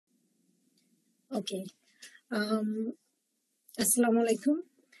Okay. Assalamu alaikum.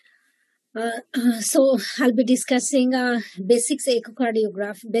 So I'll be discussing basics of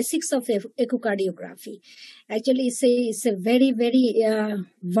echocardiography. Actually, it's a very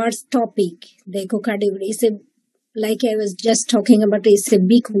vast topic. The echocardiography is like I was just talking about. It's a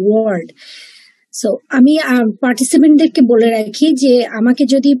big word. So আমি পার্টিসিপেন্টদেরকে বলে রাখি যে আমাকে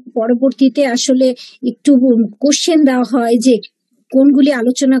যদি পরবর্তীতে আসলে একটু question দেওয়া হয় যে কোনগুলি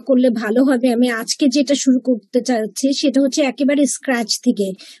আলোচনা করলে ভালো হবে, আমি আজকে যেটা শুরু করতে চাচ্ছি সেটা হচ্ছে একেবারে স্ক্র্যাচ থেকে,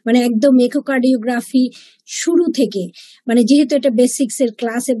 মানে একদম একোকার্ডিওগ্রাফি শুরু থেকে, মানে যেহেতু এটা বেসিক্স এর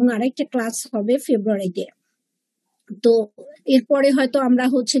ক্লাস এবং আরেকটা ক্লাস হবে ফেব্রুয়ারিতে। তো এরপরে হয়তো আমরা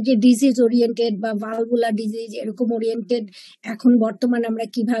হচ্ছে যে ডিজিজ ওরিয়েন্টেড বা ভালভুলার ডিজিজ এরকম ওরিয়েন্টেড এখন বর্তমানে আমরা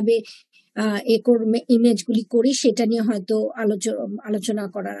কিভাবে একোর ইমেজগুলি করি সেটা নিয়ে হয়তো আলোচনা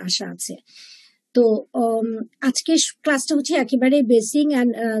করার আশা আছে। তো আজকে ক্লাসটা হচ্ছে একেবারে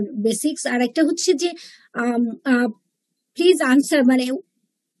বেসিক্স। আর একটা হচ্ছে যে প্লিজ আনসার, মানে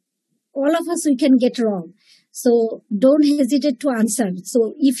all of us we can get wrong, so don't hesitate to answer. So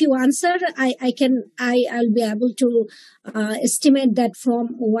if you answer, I'll be able to estimate that from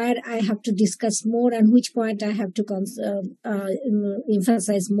where I have to discuss more and which point I have to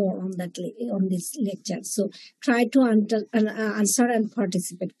emphasize more on this lecture. So try to answer and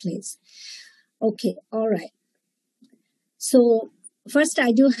participate, please. Okay, all right. So first I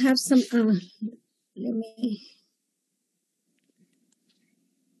do have some let me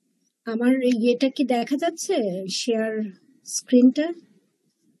আমার এটা কি দেখা যাচ্ছে share স্ক্রিনটা?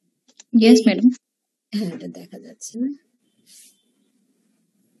 Yes madam. হ্যাঁ, এটা দেখা যাচ্ছে না?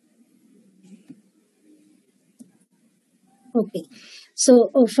 Okay, so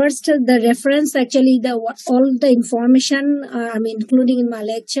first the reference, actually all the information I'm including in my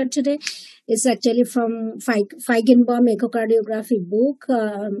lecture today is actually from Feigenbaum Echocardiography book,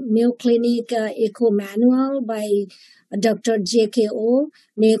 Mayo Clinic Echo Manual by Dr. J.K.O.,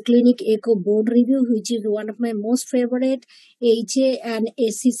 Mayo Clinic Echo Board Review, which is one of my most favorite, HA and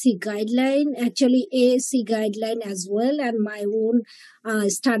ACC guideline, actually AAC guideline as well, and my own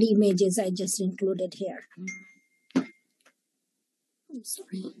study images I just included here. I'm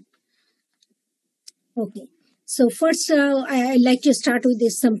sorry. Okay, so first I'd like to start with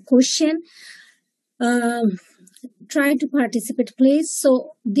some question. Try to participate, please. So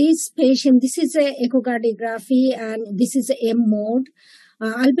this patient, this is a echocardiography and this is a M mode.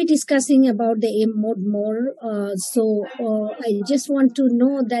 I'll be discussing about the M mode more. So I just want to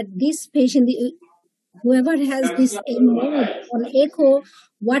know that this patient, whoever has this M mode on echo,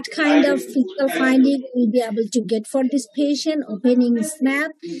 what kind of physical finding will be able to get for this patient? Opening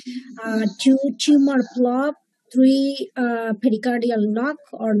snap, 2 tumor plop, 3 pericardial knock,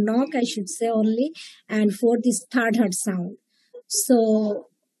 or knock I should say only, and 4 this third heart sound. So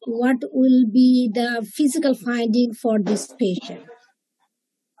what will be the physical finding for this patient?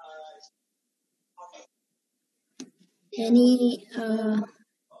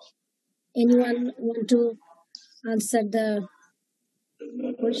 Anyone want to answer the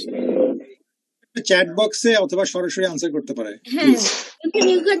question? Chat বক্সে অথবা সরাসরি answer করতে পারে। হ্যাঁ,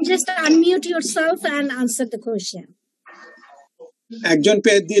 you can just unmute yourself and answer the question. একজন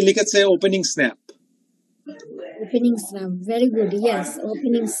page দিয়ে লিখেছে opening snap. Opening snap, very good. Yes,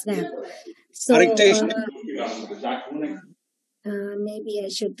 opening snap. So maybe I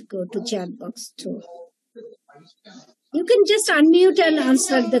should go to chat box too. You can just unmute and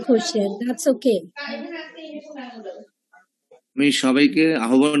answer the question. That's okay. আমি সবাইকে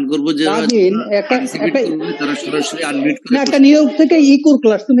আহ্বান করব যে তারা সরাসরি আনমিউট করে। না, একটা নিয়োগ থেকে ইকোর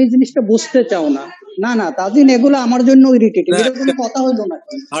ক্লাস, তুমি এই জিনিসটা বুঝতে চাও না? না না তাজিন, এগুলো আমার জন্য ইরিটেটিং, এটা কোনো কথা হলো না।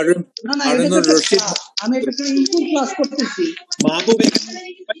 না না, আমি এটা ইকোর ক্লাস করতেছি। মাহবুব,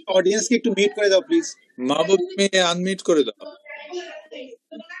 অডিয়েন্সকে একটু মিউট করে দাও প্লিজ। মাহবুব, তুমি আনমিউট করে দাও।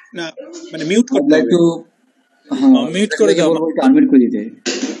 না মানে মিউট করতে হবে। মিউট করে দাও, আনমিউট করে দিতে।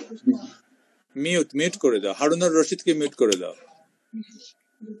 মিউট করে দাও, হারুনুর রশিদকে মিউট করে দাও।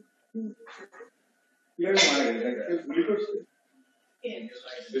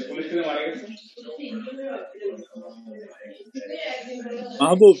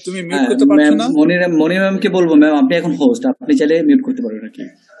 মাহবুব, তুমি মিউট করতে পারছো না? মনিরা ম্যামকে বলবো, ম্যাম আপনি এখন হোস্ট, আপনি চাইলে মিউট করতে পারবেন নাকি?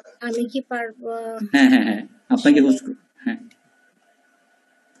 আমি কি পারবো? হ্যাঁ হ্যাঁ হ্যাঁ, আপনাকে হোস্ট। হ্যাঁ,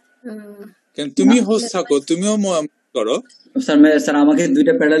 কেন তুমি হোস্ট থাকো, তুমিও করো। স্যার আমাকে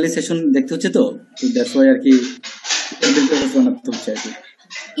 2টা প্যারালাল সেশন দেখতে হচ্ছে, তো দ্যাটস ওয়াই আর কি বানাতে হচ্ছে আর কি।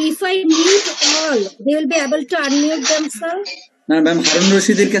 If I mute all, they will be able to unmute themselves. না ম্যাম, হারুন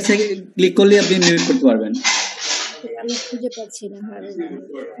রশিদের কাছে ক্লিক করলে আপনি মিউট করতে পারবেন। আমি খুঁজে পাচ্ছি না হারুন।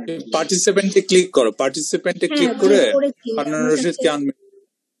 পার্টিসিপেন্টে ক্লিক করো, পার্টিসিপেন্টে ক্লিক করে Harun রশিদকে unmute.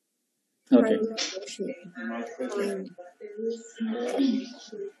 Okay. Fine.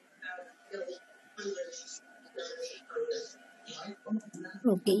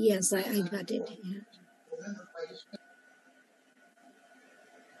 Okay, yes, I got it. Yeah.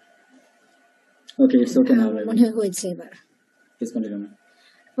 Okay, it's okay now. Please continue.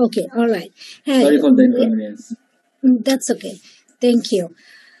 Okay, all right. Hey, Sorry for the inconvenience. That's okay. Thank you.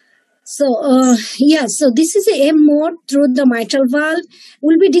 So, so this is a M mode through the mitral valve.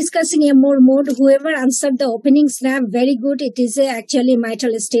 We'll be discussing M mode. Whoever answered the opening snap, very good. It is actually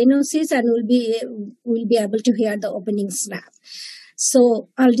mitral stenosis, and we'll be able to hear the opening snap. So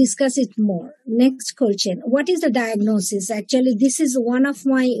I'll discuss it more. Next question. What is the diagnosis? Actually, this is one of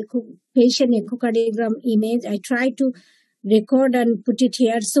my patient echocardiogram image. I try to record and put it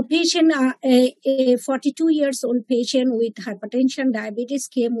here. So patient, a 42 years old patient with hypertension, diabetes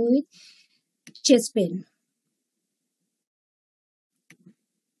came with chest pain.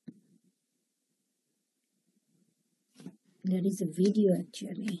 There is a video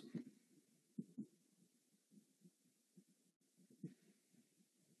actually.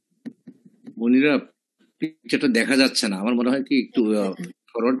 Monira পিকচারটা দেখা যাচ্ছে না, আমার মনে হয় কি একটু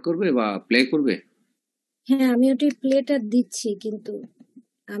forward করবে বা প্লে করবে? হ্যাঁ, আমি ওটা প্লেটা দিচ্ছি, কিন্তু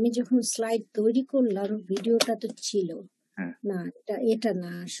আমি যখন স্লাইড তৈরি করলাম ভিডিওটা তো ছিল না, এটা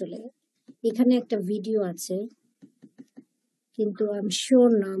না, আসলে এখানে একটা ভিডিও আছে, কিন্তু আমি শিওর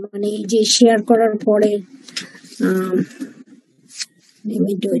না, মানে এই যে শেয়ার করার পরে let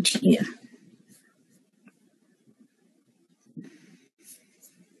me do it here.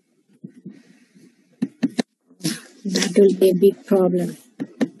 That will be a big problem.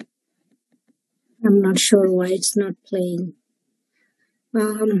 I'm not sure why it's not playing.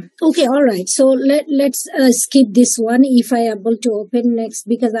 Okay, all right. So let's skip this one if I am able to open next,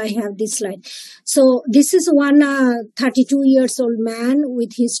 because I have this slide. So this is one 32 years old man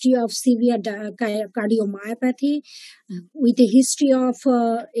with history of severe cardiomyopathy, with a history of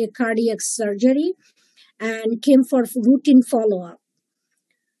a cardiac surgery, and came for routine follow-up.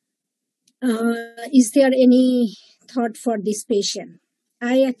 Is there any thought for this patient?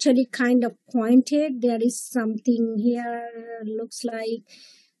 I actually kind of pointed. There is something here, looks like.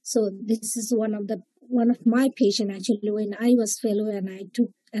 So this is one of my patient actually when I was fellow, and I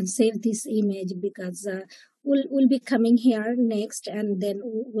took and saved this image because we'll be coming here next, and then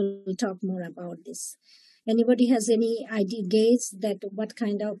we'll talk more about this. Anybody has any idea, guess that what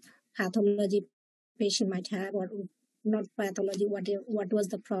kind of pathology patient might have, or not pathology? What was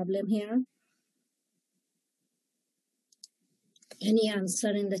the problem here? Any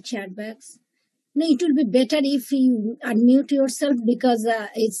answer in the chat box? No, it will be better if you unmute yourself, because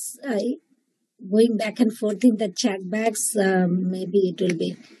it's going back and forth in the chat box. Maybe it will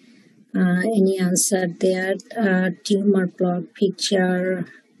be any answer there. Tumor plot picture.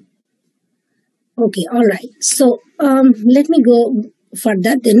 Okay, all right. So let me go for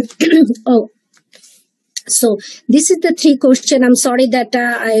that then. Oh. So this is the 3 question. I'm sorry that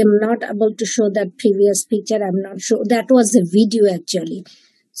I am not able to show that previous picture. I'm not sure. That was a video actually.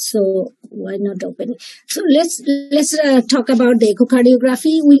 So why not open it? So let's talk about the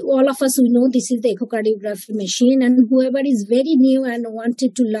echocardiography. All of us, we know this is the echocardiography machine, and whoever is very new and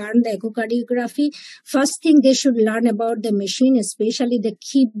wanted to learn the echocardiography, first thing they should learn about the machine, especially the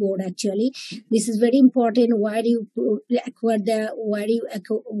keyboard actually. This is very important. Why do you acquire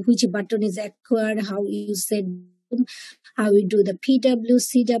which button is acquired, how you set, how you do the PW,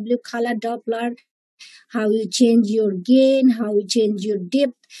 CW, color Doppler, how you change your gain, how you change your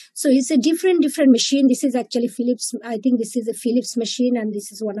depth. So it's a different machine. This is actually Philips. I think this is a Philips machine, and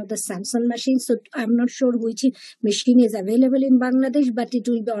this is one of the Samsung machines. So I'm not sure which machine is available in Bangladesh, but it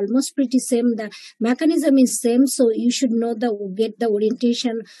will be almost pretty same. The mechanism is same, so you should know get the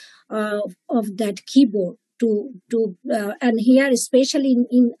orientation of that keyboard. And here, especially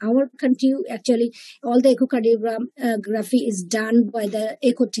in our country, actually all the echocardiography is done by the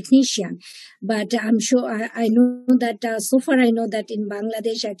echo technician. But I'm sure I know that so far I know that in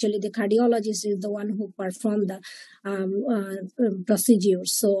Bangladesh actually the cardiologist is the one who performed the procedure.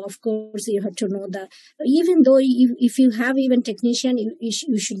 So of course you have to know even though if you have even technician,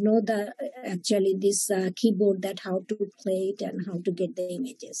 you should know actually this keyboard, that how to play it and how to get the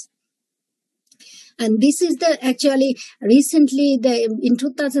images. And this is actually recently in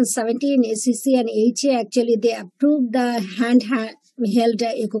 2017 ACC and HA actually they approved the handheld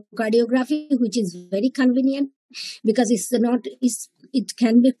echocardiography, which is very convenient because it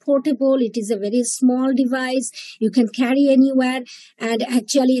can be portable. It is a very small device. You can carry anywhere, and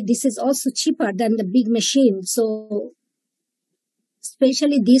actually this is also cheaper than the big machine. So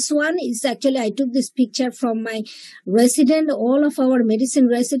especially this one is actually, I took this picture from my resident, all of our medicine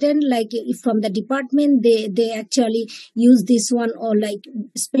resident, like from the department, they actually use this one, or like,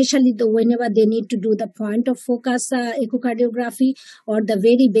 especially whenever they need to do the point of focus echocardiography, or the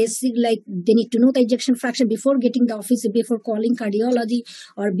very basic, like they need to know the ejection fraction before getting the office, before calling cardiology,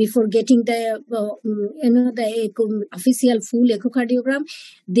 or before getting the, the official full echocardiogram.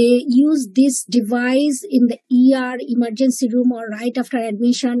 They use this device in the ER, emergency room, or right after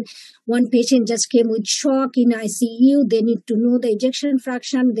admission. One patient just came with shock in ICU. They need to know the ejection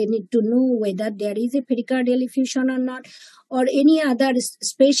fraction. They need to know whether there is a pericardial effusion or not, or any other,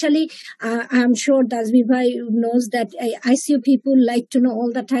 especially, I'm sure Dasbi Bhai knows that ICU people like to know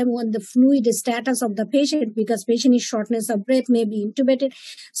all the time on the fluid status of the patient, because patient is shortness of breath, may be intubated.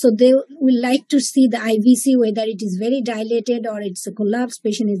 So they will like to see the IVC, whether it is very dilated or it's a collapse,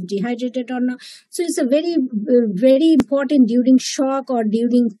 patient is dehydrated or not. So it's a very, very important during shock or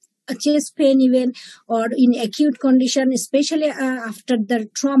during a chest pain even, or in acute condition, especially after the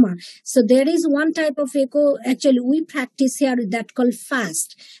trauma. So there is one type of echo actually we practice here that called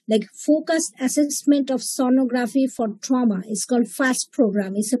FAST, like focused assessment of sonography for trauma. It's called FAST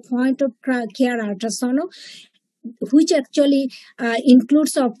program. It's a point of care ultrasono, which actually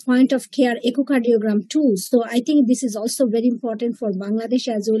includes a point of care echocardiogram too. So I think this is also very important for Bangladesh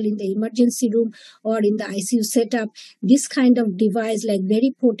as well, in the emergency room or in the ICU setup. This kind of device, like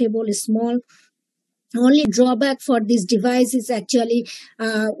very portable, small. Only drawback for this device is actually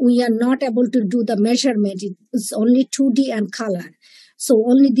we are not able to do the measurement. It's only 2D and color. So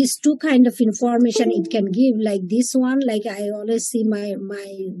only these two kind of information it can give, like this one, like I always see my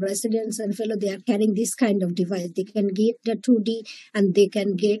residents and fellow, they are carrying this kind of device. They can get the 2D and they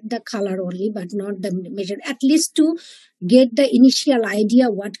can get the color only, but not the measure, at least to get the initial idea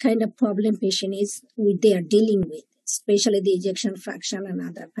what kind of problem patient is they are dealing with, especially the ejection fraction and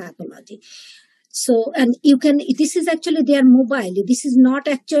other pathology. So, and you can, this is actually, they are mobile. This is not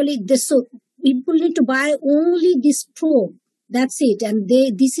actually this. So people need to buy only this probe. That's it. And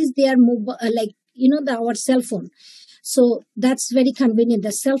this is their mobile, like, our cell phone. So that's very convenient.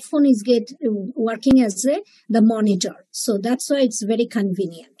 The cell phone is working as the monitor. So that's why it's very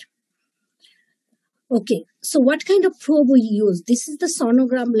convenient. Okay. So what kind of probe we use? This is the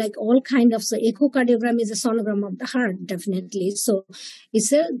sonogram, like all kind of, so echocardiogram is a sonogram of the heart, definitely. So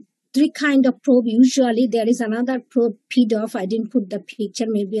it's a 3 kind of probe. Usually there is another probe, PDOF. I didn't put the picture.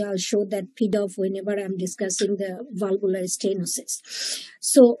 Maybe I'll show that PDOF whenever I'm discussing the valvular stenosis.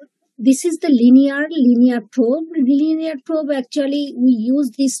 So this is the linear probe. Linear probe, actually, we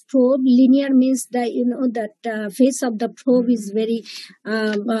use this probe. Linear means that, that face of the probe is very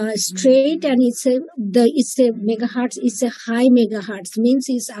straight, and it's a megahertz. It's a high megahertz, means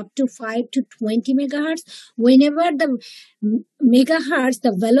it's up to 5 to 20 megahertz. Whenever the megahertz,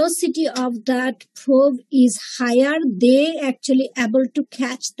 the velocity of that probe is higher, they actually able to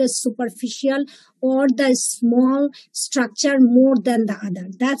catch the superficial or the small structure more than the other.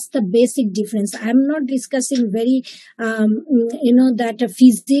 That's the basic difference. I'm not discussing very, that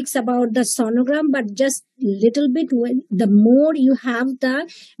physics about the sonogram, but just little bit. The more you have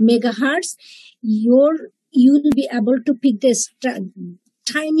the megahertz, you'll be able to pick this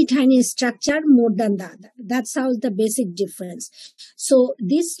tiny structure more than the other. That's how the basic difference. So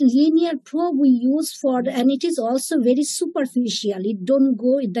this linear probe we use for, and it is also very superficial. It don't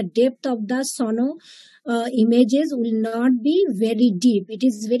go in the depth of the sono images will not be very deep. It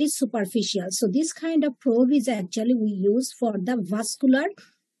is very superficial. So this kind of probe is actually we use for the vascular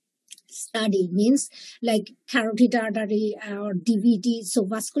study, means like carotid artery or DVT. So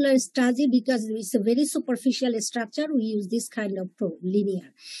vascular study, because it's a very superficial structure, we use this kind of probe,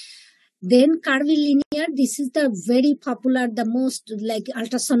 linear. Then curvilinear, this is the very popular, the most like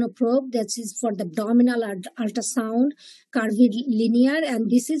ultrasound probe, that is for the abdominal ultrasound, curvilinear,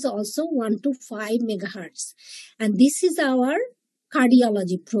 and this is also 1 to 5 megahertz. And this is our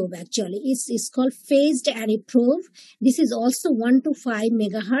cardiology probe, actually. It's called phased array probe. This is also 1 to 5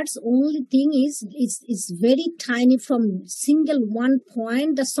 megahertz. Only thing is, it's very tiny, from single one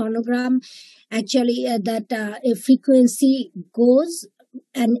point. The sonogram actually a frequency goes,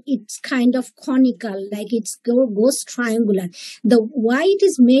 and it's kind of conical, like it goes triangular. Why it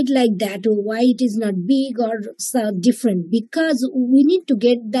is made like that, or why it is not big or different? Because we need to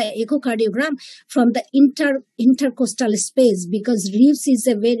get the echocardiogram from the intercostal space, because ribs is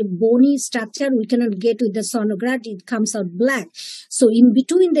a very bony structure. We cannot get with the sonography. It comes out black. So in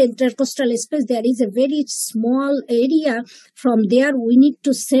between the intercostal space, there is a very small area. From there, we need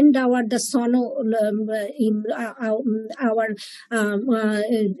to send the sono in our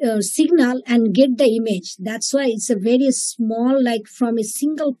signal and get the image. That's why it's a very small, like from a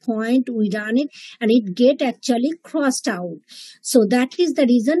single point we run it and it get actually crossed out. So that is the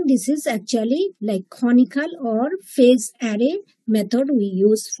reason this is actually like conical or phase array method we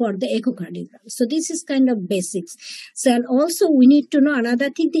use for the echocardiogram. So this is kind of basics. So and also we need to know another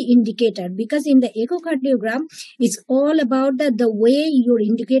thing, the indicator, because in the echocardiogram it's all about the way your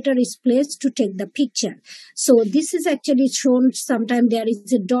indicator is placed to take the picture. So this is actually shown, sometimes there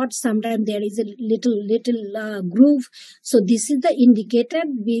is a dot, sometimes there is a little groove. So this is the indicator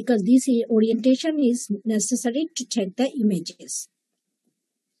because this orientation is necessary to take the images.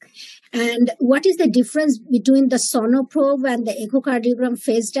 And what is the difference between the sonoprobe and the echocardiogram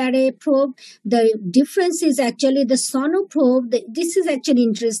phased array probe? The difference is actually the sonoprobe. This is actually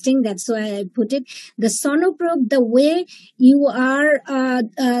interesting. That's why I put it. The sonoprobe, the way you are,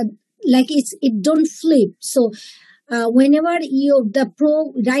 like it don't flip. So whenever the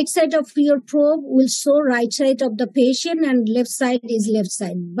probe, right side of your probe will show right side of the patient and left side is left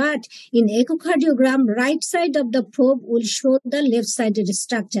side. But in echocardiogram, right side of the probe will show the left sided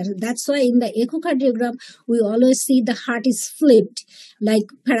structure. That's why in the echocardiogram, we always see the heart is flipped.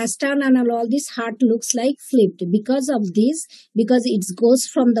 Like parasternal and all this heart looks like flipped because of this, because it goes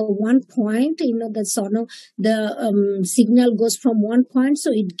from the one point, the signal goes from one point,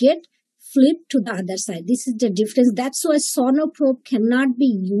 so it get flip to the other side. This is the difference. That's why sonoprobe cannot be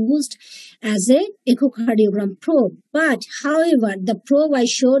used as a echocardiogram probe. But however, the probe I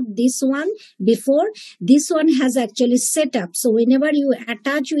showed this one before, this one has actually set up. So whenever you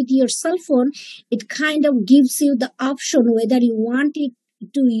attach with your cell phone, it kind of gives you the option whether you want it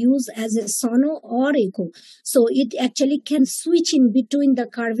to use as a sono or echo. So it actually can switch in between the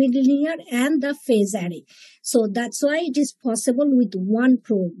curvilinear and the phase array. So that's why it is possible with one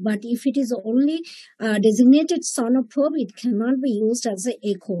probe. But if it is only designated sono probe, it cannot be used as an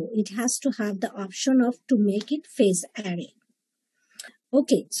echo. It has to have the option of to make it phase array.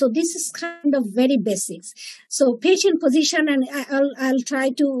 Okay, so this is kind of very basics. So patient position, and I'll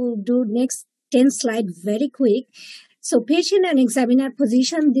try to do next 10 slides very quick. So patient and examiner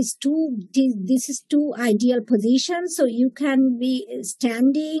position, this is two ideal positions. So you can be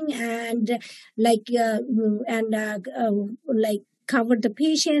standing and like cover the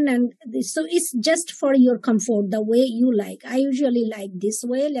patient, and so it's just for your comfort, the way you like. I usually like this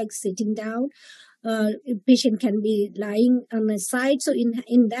way, like sitting down. Patient can be lying on my side. So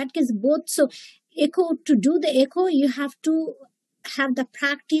in that case, both. So echo, to do the echo, you have to have the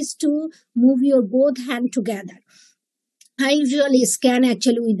practice to move your both hand together. I usually scan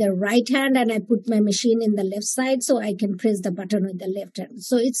actually with the right hand and I put my machine in the left side so I can press the button with the left hand.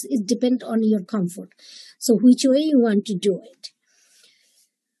 So it depends on your comfort. So which way you want to do it.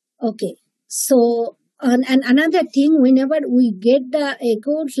 Okay. So, and another thing, whenever we get the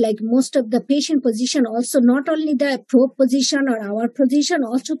echoes, like most of the patient position, also not only the probe position or our position,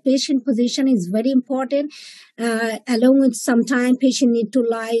 also patient position is very important. Along with sometime patient need to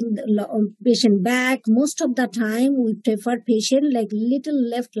lie on patient back. Most of the time we prefer patient like little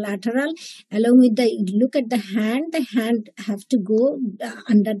left lateral. Along with look at the hand have to go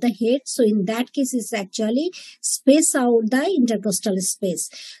under the head. So in that case, it's actually space out the intercostal space.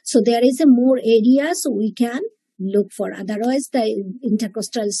 So there is a more area so we can look for. Otherwise, the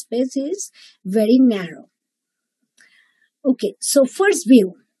intercostal space is very narrow. Okay, so first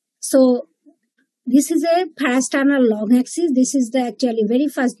view. So this is a parasternal long axis. This is the actually very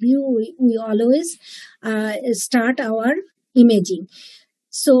first view we always start our imaging.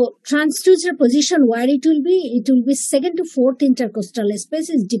 So transducer position, where it will be second to fourth intercostal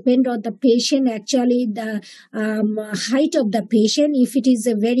spaces depend on the patient, actually the height of the patient. If it is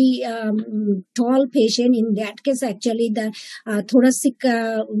a very tall patient, in that case actually the thoracic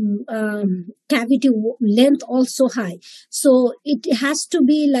cavity length also high. So it has to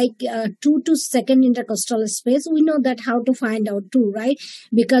be like 2 to second intercostal space. We know that how to find out too, right?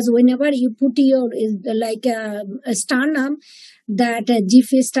 Because whenever you put your like a sternum, that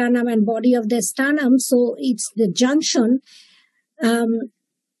G-face sternum and body of the sternum, so it's the junction,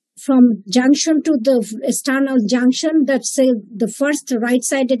 from junction to the sternal junction, that's say the first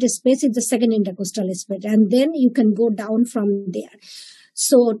right-sided space is the second intercostal space, and then you can go down from there.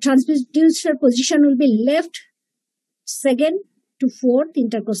 So transducer position will be left second to fourth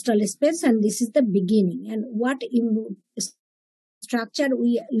intercostal space, and this is the beginning. And what structure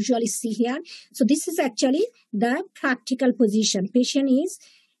we usually see here. So this is actually the practical position.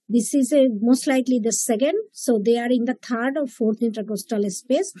 This is most likely the second. So they are in the third or fourth intercostal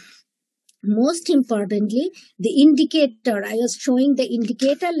space. Most importantly, the indicator. I was showing the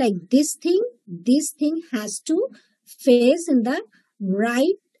indicator like this thing has to face in the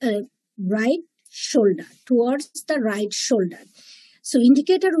right shoulder, towards the right shoulder. So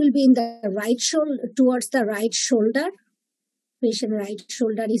indicator will be in the right shoulder, towards the right shoulder. Patient right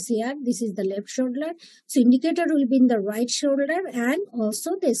shoulder is here. This is the left shoulder. So indicator will be in the right shoulder, and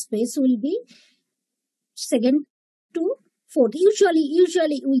also the space will be second to fourth.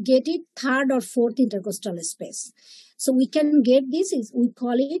 Usually we get it third or fourth intercostal space. So we can get this, we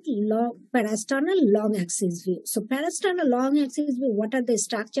call it parasternal long axis view. So parasternal long axis view, what are the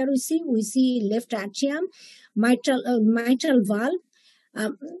structure we see? We see left atrium, mitral valve,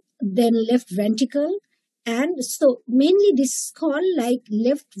 then left ventricle. And so mainly this is called like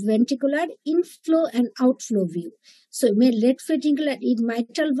left ventricular inflow and outflow view. So left ventricular in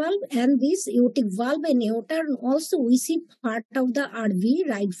mitral valve and this aortic valve and aorta. And also we see part of the RV,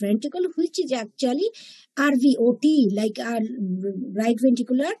 right ventricle, which is actually RVOT, like our right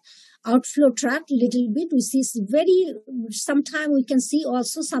ventricular outflow tract little bit. We see sometimes we can see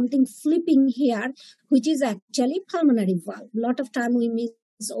also something flipping here, which is actually pulmonary valve. A lot of time we miss,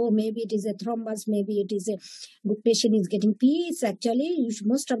 or maybe it is a thrombus, maybe it is a good patient is getting PE. It's actually,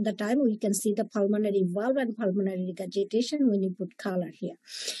 most of the time we can see the pulmonary valve and pulmonary regurgitation when you put color here.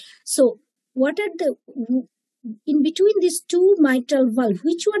 So what are the, in between these two mitral valve,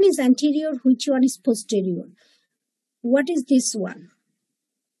 which one is anterior, which one is posterior? What is this one?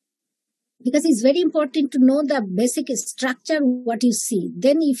 Because it's very important to know the basic structure, what you see.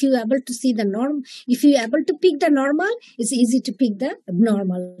 Then if you are able to see the norm, if you are able to pick the normal, it's easy to pick the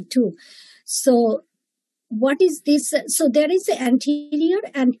abnormal too. So what is this? So there is anterior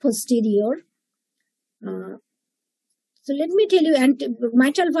and posterior. So let me tell you,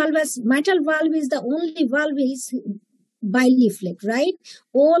 mitral valve is the only valve is bileaflet, right?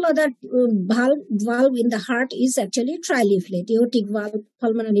 All other valve in the heart is actually trileaflet. Aortic valve,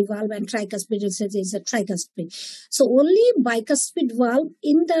 pulmonary valve, and tricuspid is a tricuspid. So only bicuspid valve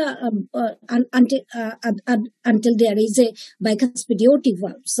in the until there is a bicuspid aortic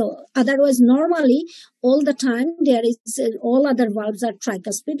valve. So otherwise, normally all the time there is all other valves are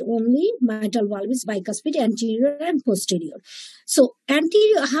tricuspid. Only mitral valve is bicuspid, anterior and posterior. So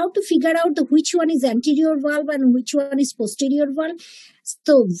anterior, how to figure out which one is anterior valve and which one is posterior valve?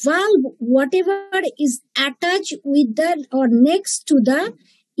 So valve, whatever is attached with the or next to the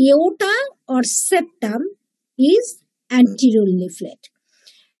aorta or septum is anterior leaflet.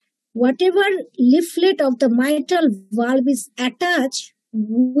 Whatever leaflet of the mitral valve is attached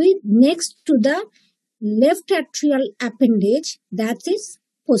with next to the left atrial appendage, that is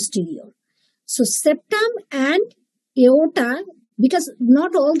posterior. So septum and aorta, because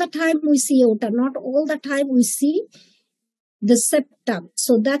not all the time we see aorta, not all the time we see the septum.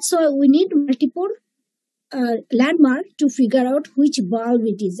 So that's why we need multiple landmark to figure out which valve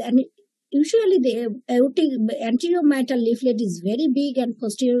it is. And usually the aortic anterior mitral leaflet is very big and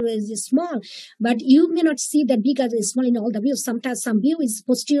posterior is small, but you may not see that big as small in all the views. Sometimes some view is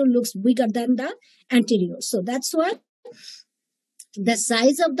posterior looks bigger than the anterior. So that's why the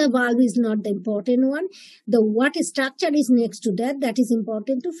size of the valve is not the important one. The what structure is next to that, that is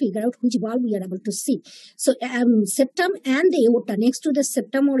important to figure out which valve we are able to see. So septum and the aorta, next to the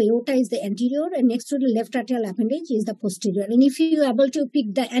septum or aorta is the anterior, and next to the left atrial appendage is the posterior. And if you are able to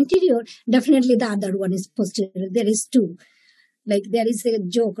pick the anterior, definitely the other one is posterior. There is two. Like there is a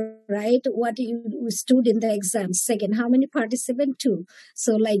joke, right? What you stood in the exam second, how many participants? 2.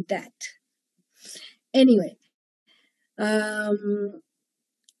 So like that. Anyway.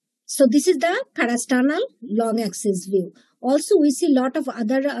 So this is the parasternal long axis view. Also, we see a lot of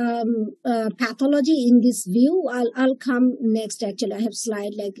other pathology in this view. I'll come next. Actually, I have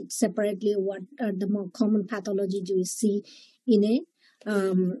slide like separately what are the more common pathology you see in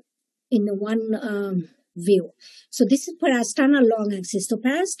one view. So this is parasternal long axis. So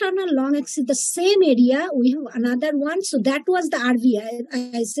parasternal long axis, the same area, we have another one. So that was the RV.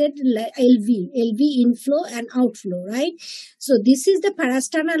 I said LV inflow and outflow, right? So this is the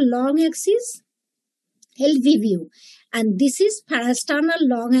parasternal long axis, LV view. And this is parasternal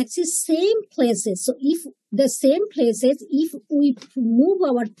long axis, same places. So if the same places, if we move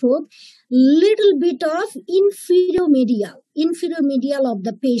our probe, little bit of inferior medial of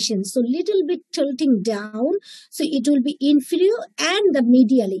the patient. So little bit tilting down. So it will be inferior and the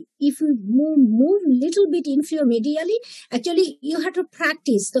medially. If you move little bit inferior medially, actually you have to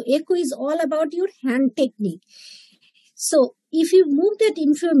practice. So echo is all about your hand technique. So if you move that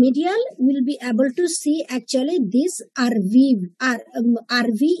inferior medial, we'll be able to see actually this RV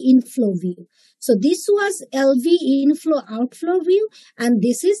inflow view. So this was LV inflow outflow view, and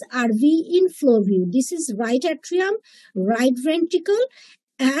this is RV inflow view. This is right atrium, right ventricle,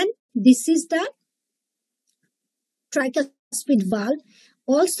 and this is the tricuspid tricuspid valve.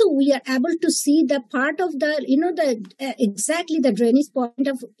 Also, we are able to see the part of the, exactly the drainage point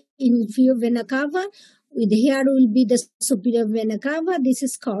of inferior vena cava. Here will be the superior vena cava. This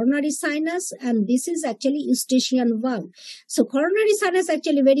is coronary sinus, and this is actually eustachian valve. So coronary sinus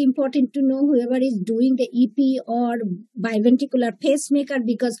actually very important to know whoever is doing the EP or biventricular pacemaker,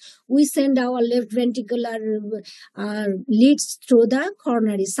 because we send our left ventricular leads through the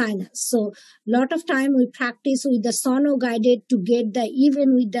coronary sinus. So lot of time we practice with the sono guided to get the,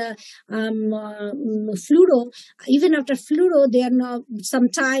 even with the fluoro. Even after fluoro, there are now some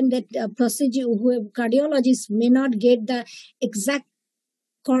time that procedure who cardiologists may not get the exact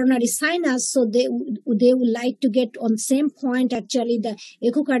coronary sinus, so they would like to get on same point actually the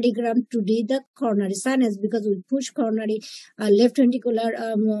echocardiogram to read the coronary sinus, because we push coronary left ventricular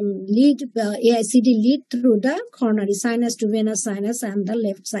lead, AICD lead through the coronary sinus to venous sinus and the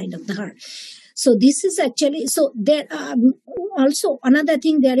left side of the heart. So this is actually, so there also another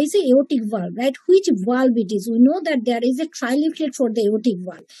thing, there is a aortic valve, right? Which valve it is? We know that there is a tri-leaflet for the aortic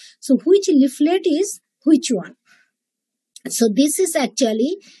valve. So which leaflet is which one? So this is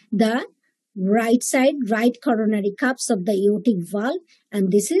actually the right side, right coronary cups of the aortic valve,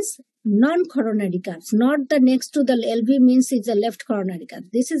 and this is non-coronary cups. Not the next to the LV means it's a left coronary cup.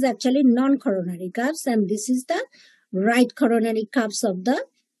 This is actually non-coronary cups, and this is the right coronary cups of the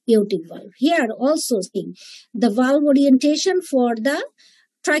aortic valve. Here also seeing the valve orientation for the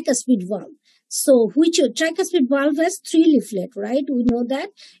tricuspid valve. So which tricuspid valve has 3 leaflet, right? We know that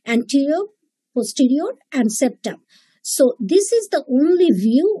anterior, posterior, and septum. So this is the only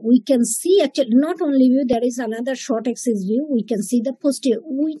view we can see. Actually, not only view, there is another short axis view. We can see the posterior.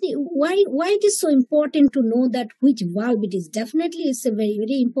 Why it is so important to know that which valve it is? Definitely, it's a very,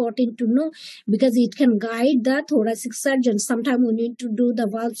 very important to know, because it can guide the thoracic surgeon. Sometimes we need to do the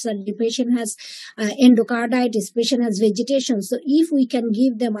valve surgery. The patient has endocarditis, patient has vegetation. So if we can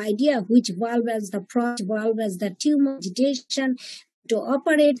give them idea which valve has the which valve has the tumor vegetation to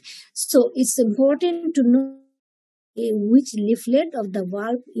operate. So it's important to know which leaflet of the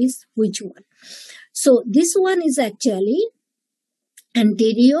valve is which one. So this one is actually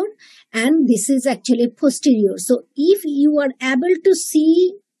anterior and this is actually posterior. So if you are able to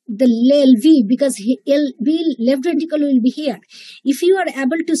see the LV, because LV, left ventricle will be here. If you are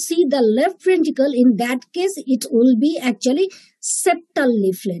able to see the left ventricle, in that case it will be actually septal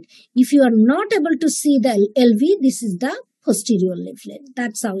leaflet. If you are not able to see the LV, this is the posterior leaflet.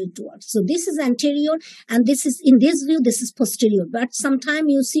 That's how it works. So this is anterior, and this is, in this view, this is posterior. But sometimes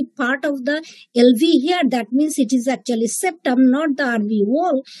you see part of the LV here, that means it is actually septum, not the RV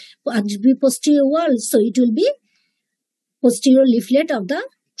wall, RV posterior wall. So it will be posterior leaflet of the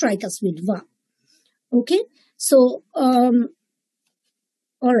tricuspid valve. Okay. So, all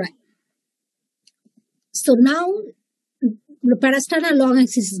right. So now, the parasternal long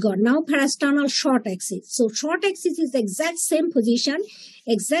axis is gone. Now parasternal short axis. So short axis is exact same position,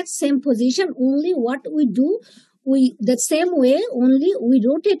 only what we do, the same way, only we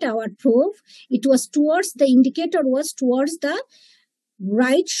rotate our probe. It was towards, the indicator was towards the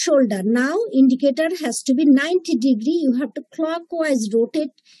right shoulder. Now indicator has to be 90 degree. You have to clockwise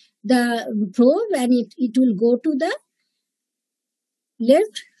rotate the probe, and it will go to the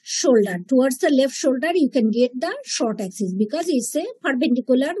left shoulder. Towards the left shoulder, you can get the short axis, because it's a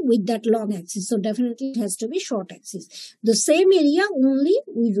perpendicular with that long axis. So definitely it has to be short axis. The same area, only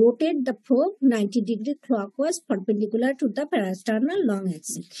we rotate the probe 90 degree clockwise perpendicular to the parasternal long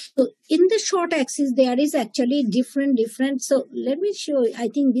axis. So in the short axis, there is actually different. So let me show you. I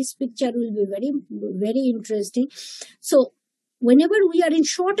think this picture will be very, very interesting. So whenever we are in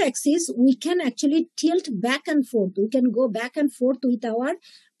short axis, we can actually tilt back and forth. We can go back and forth with our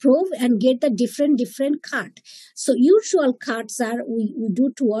probe and get the different cut. So usual cuts are we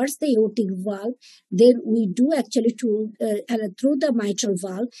do towards the aortic valve, then we do actually through the mitral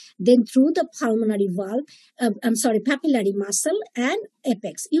valve, then through the pulmonary valve, papillary muscle and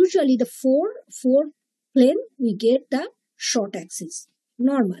apex. Usually the four plane, we get the short axis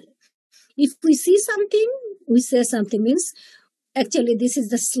normally. If we see something, we say something, means actually this is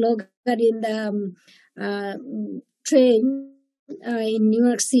the slogan in the train in New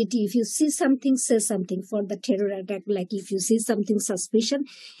York City. If you see something, say something. For the terror attack, like if you see something suspicion,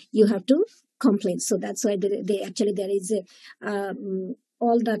 you have to complain. So that's why they actually, there is a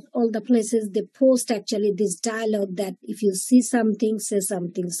all the places they post actually this dialogue that if you see something, say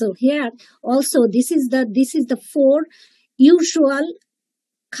something. So here also this is the 4 usual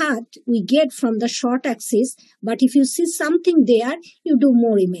cut we get from the short axis, but if you see something there, you do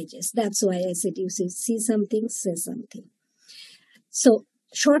more images. That's why I said you see something, say something. So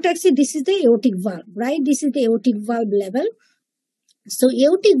short axis, this is the aortic valve, right? This is the aortic valve level. So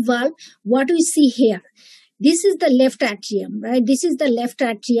aortic valve, what we see here, this is the left atrium, right? This is the left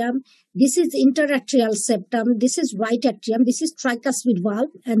atrium. This is interatrial septum. This is right atrium. This is tricuspid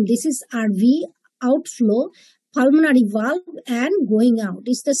valve. And this is RV, outflow, pulmonary valve, and going out.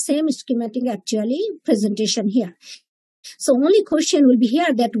 It's the same schematic actually presentation here. So only question will be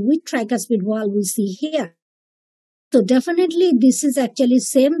here that which tricuspid valve we see here. So definitely this is actually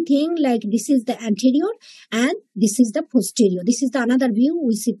same thing, like this is the anterior and this is the posterior. This is the another view,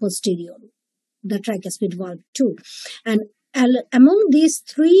 we see posterior, the tricuspid valve too. And among these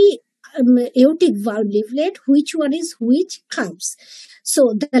three aortic valve leaflet, which one is which comes?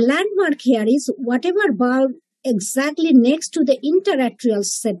 So the landmark here is whatever valve exactly next to the interatrial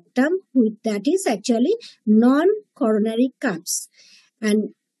septum, that is actually non-coronary cups.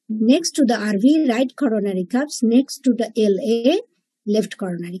 And next to the RV, right coronary cups, next to the LA, left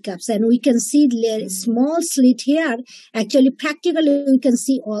coronary cups. And we can see small slit here. Actually, practically, we can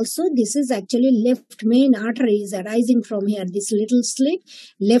see also this is actually left main artery is arising from here. This little slit,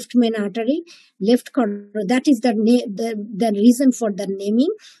 left main artery, left coronary. That is the reason for the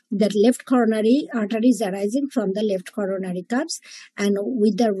naming. That left coronary artery is arising from the left coronary cups, and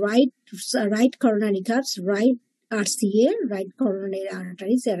with the right coronary cups, right RCA, right coronary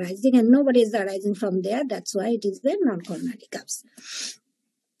artery is arising, and nobody is arising from there. That's why it is the non-coronary cups.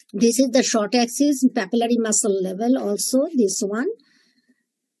 This is the short axis, papillary muscle level also, this one.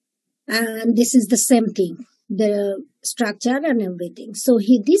 And this is the same thing, the structure and everything. So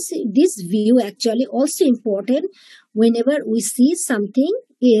this view actually also important whenever we see something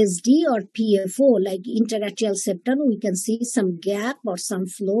ASD or PFO, like interatrial septum, we can see some gap or some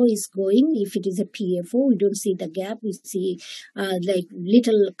flow is going. If it is a PFO, we don't see the gap. We see like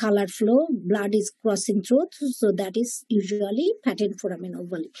little color flow, blood is crossing through. So that is usually patent foramen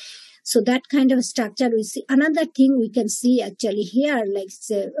ovale. So that kind of structure we see. Another thing we can see actually here, like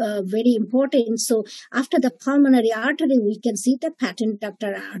very important. So after the pulmonary artery, we can see the patent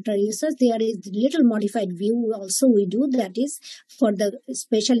ductal artery. So there is little modified view also we do, that is for the,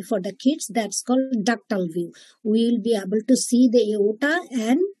 especially for the kids, that's called ductal view. We will be able to see the aorta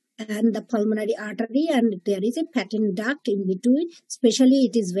and the pulmonary artery, and there is a patent duct in between. Especially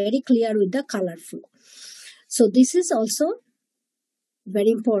it is very clear with the color flow. So this is also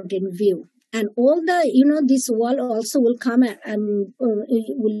very important view. And all the, this wall also will come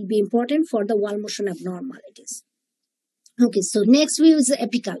will be important for the wall motion abnormalities. Okay, so next view is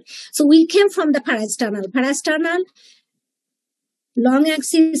apical. So we came from the parasternal. Parasternal, long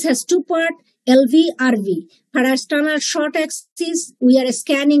axis has two parts, LV, RV. Parasternal short axis, we are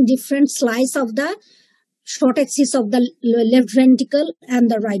scanning different slices of the short axis of the left ventricle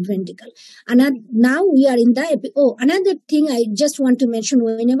and the right ventricle. And now we are in the, another thing I just want to mention,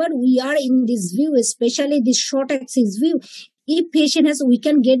 whenever we are in this view, especially this short axis view, if patient has, we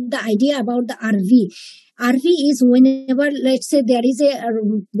can get the idea about the RV. RV is whenever, let's say there is a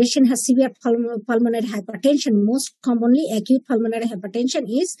patient has severe pulmonary hypertension. Most commonly acute pulmonary hypertension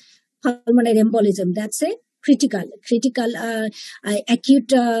is pulmonary embolism. That's a critical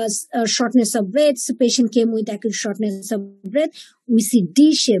acute shortness of breath. So patient came with acute shortness of breath. We see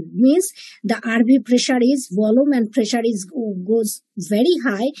D shape, means the RV pressure is volume and pressure goes very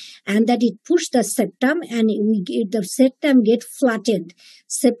high, and that it push the septum, and the septum get flattened.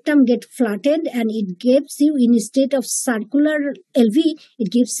 Septum get flattened, and it gives you, instead of circular LV, it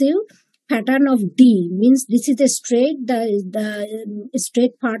gives you pattern of D, means this is the straight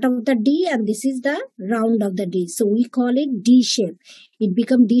part of the D, and this is the round of the D. So we call it D shape. It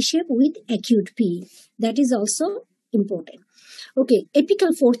becomes D shape with acute PE. That is also important. Okay,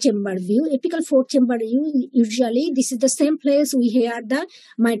 apical four-chamber view. Apical four-chamber view, usually this is the same place we hear the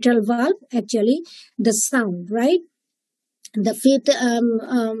mitral valve, actually, the sound, right? The fifth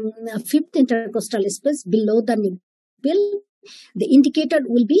intercostal space below the nipple. The indicator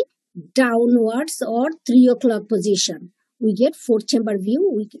will be downwards or 3 o'clock position. We get four-chamber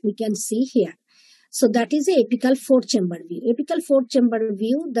view, we can see here. So that is a apical four-chamber view. Apical four-chamber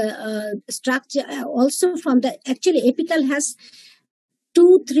view, the structure also from the, actually apical has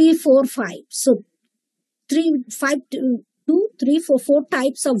 2, 3, 4, 5. So 3, 5, 2, 3, 4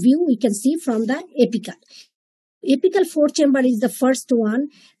 types of view we can see from the apical. Apical four-chamber is the first one.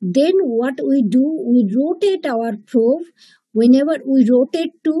 Then what we do, we rotate our probe. Whenever we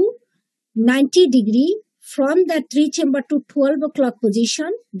rotate to 90 degree from the 3-chamber to 12 o'clock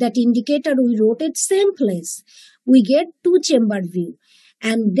position, that indicator we rotate same place, we get 2-chamber view.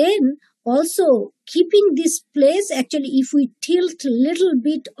 And then also keeping this place, actually if we tilt little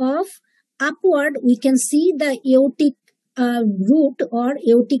bit of upward, we can see the aortic route or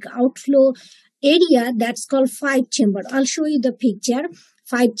aortic outflow area, that's called 5-chamber. I'll show you the picture.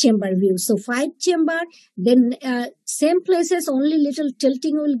 5-chamber view. So 5-chamber, then same places, only little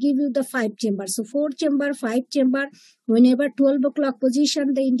tilting will give you the 5-chamber. So 4-chamber, 5-chamber, whenever 12 o'clock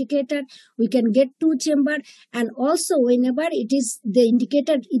position the indicator, we can get 2-chamber. And also whenever it is the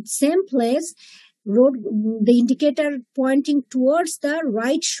indicator, it's same place, the indicator pointing towards the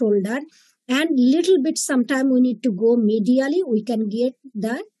right shoulder, and little bit sometime we need to go medially, we can get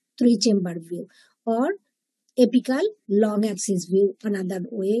the 3-chamber view or apical long axis view, another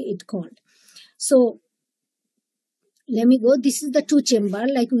way it called. So let me go. This is the 2-chamber,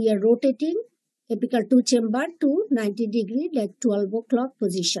 like we are rotating apical 2-chamber to 90 degree, like 12 o'clock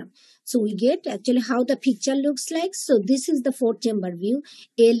position. So we get actually how the picture looks like. So this is the 4-chamber view,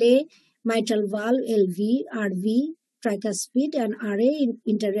 LA, mitral valve, LV, RV, tricuspid, and RA,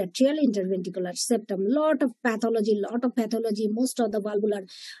 interatrial, interventricular septum. Lot of pathology, most of the valvular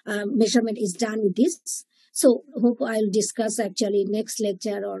measurement is done with this. So hope I'll discuss actually next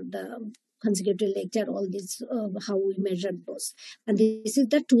lecture or the consecutive lecture, all this, how we measure those. And this is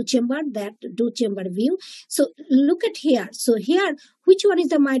the 2-chamber, that 2-chamber view. So look at here. So here, which one is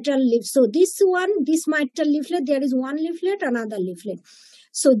the mitral leaf? So this one, this mitral leaflet, there is one leaflet, another leaflet.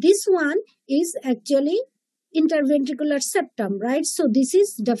 So this one is actually interventricular septum, right? So this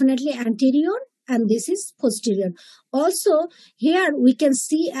is definitely anterior and this is posterior. Also here we can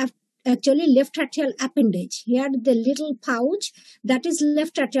see actually left atrial appendage. Here the little pouch, that is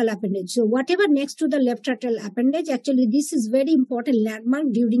left atrial appendage. So whatever next to the left atrial appendage, actually this is very important landmark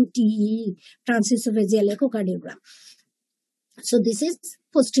during TEE, transesophageal echocardiogram. So this is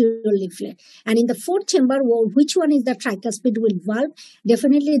posterior leaflet. And in the 4-chamber, which one is the tricuspid with valve?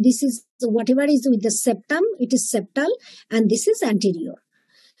 Definitely this is whatever is with the septum, it is septal, and this is anterior.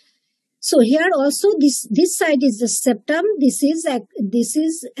 So here also this side is the septum. This is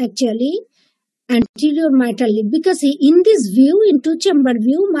actually anterior mitral leaf, because in this view, in 2-chamber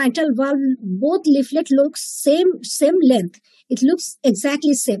view, mitral valve, both leaflet looks same length. It looks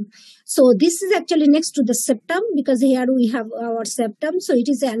exactly same. So this is actually next to the septum, because here we have our septum. So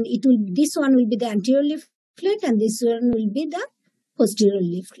this one will be the anterior leaflet and this one will be the posterior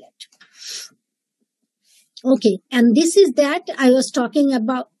leaflet. Okay, and this is that I was talking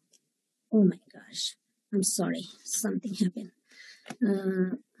about. Oh my gosh, I'm sorry, something happened.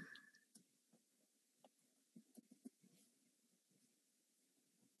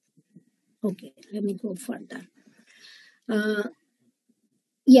 Okay, let me go further.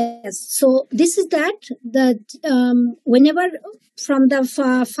 Yes, so this is that whenever from the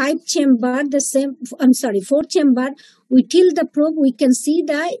 5-chamber, 4-chamber, we tilt the probe, we can see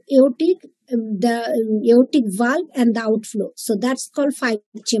the aortic valve and the outflow. So that's called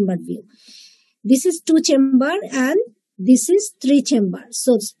 5-chamber view. This is 2-chamber and this is 3-chamber.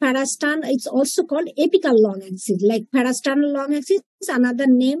 So it's also called apical long axis. Like parasternal long axis, another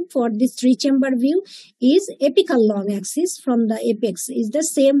name for this 3-chamber view is apical long axis. From the apex is the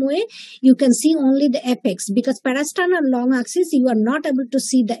same way. You can see only the apex, because parasternal long axis you are not able to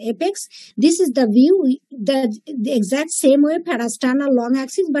see the apex. This is the view, the exact same way parasternal long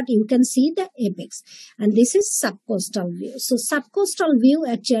axis, but you can see the apex. And this is subcostal view. So subcostal view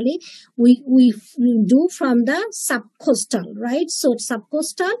actually we do from the subcostal, right? So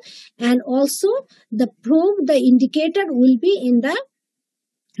subcostal, and also the probe, the indicator will be in the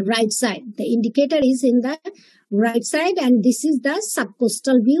right side. The indicator is in the right side, and this is the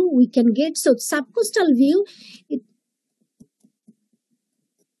subcostal view we can get. So subcostal view,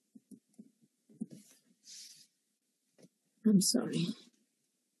 I'm sorry,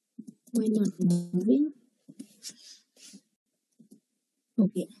 why not moving?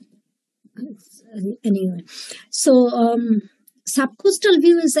 Okay. Anyway, so subcostal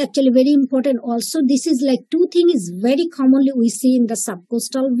view is actually very important also. This is like two things very commonly we see in the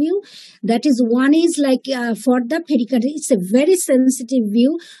subcostal view. That is, one is like for the pericardial, it's a very sensitive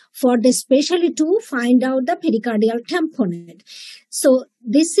view for the, especially to find out the pericardial tamponade. So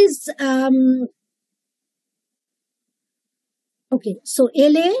this is, okay, so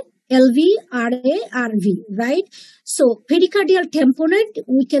LA, LV, RA, RV, right? So pericardial tamponade,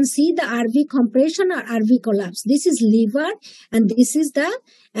 we can see the RV compression or RV collapse. This is liver, and this is the,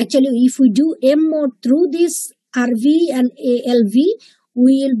 actually if we do M mode through this RV and LV,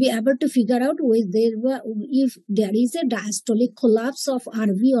 we will be able to figure out if there is a diastolic collapse of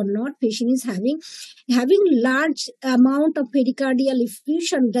RV or not. Patient is having large amount of pericardial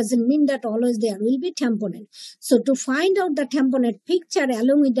effusion doesn't mean that always there will be tamponade. So to find out the tamponade picture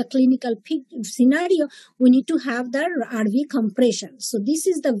along with the clinical scenario, we need to have the RV compression. So this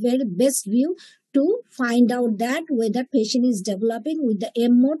is the very best view to find out that whether patient is developing with the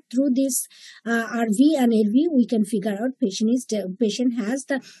M mode. Through this RV and LV, we can figure out patient has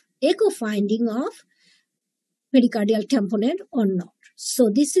the echo finding of pericardial tamponade or not. So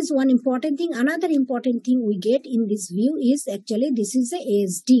this is one important thing. Another important thing we get in this view is actually this is the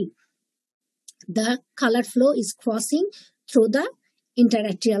ASD. The color flow is crossing through the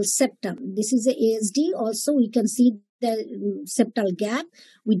interarterial septum. This is the ASD. Also, we can see the septal gap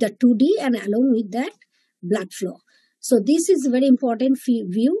with the 2D and along with that blood flow. So this is very important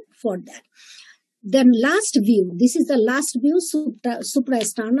view for that. Then last view. This is the last view,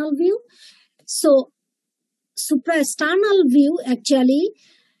 supraesternal view. So supraesternal view actually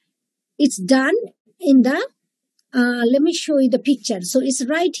it's done in the let me show you the picture. So it's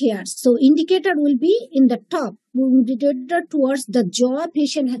right here. So indicator will be in the top, indicator towards the jaw.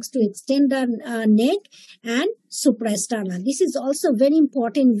 Patient has to extend the neck and supraesternal. This is also very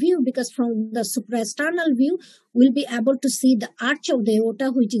important view because from the supraesternal view, we'll be able to see the arch of the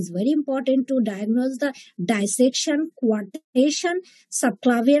aorta, which is very important to diagnose the dissection, coarctation,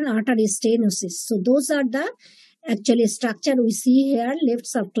 subclavian artery stenosis. So those are the actually structure we see here: left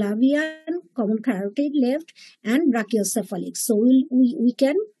subclavian, common carotid left, and brachiocephalic. So we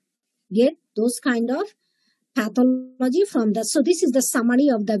can get those kind of pathology from that. So this is the summary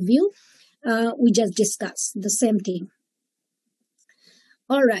of the view we just discussed, the same thing.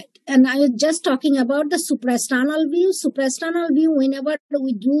 All right, and I was just talking about the supraesternal view. Supraesternal view, whenever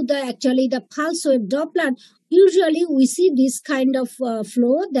we do the pulse wave Doppler, usually we see this kind of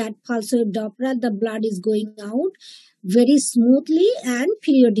flow, that pulse wave Doppler, the blood is going out very smoothly and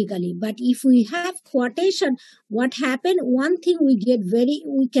periodically. But if we have coarctation, what happened? One thing we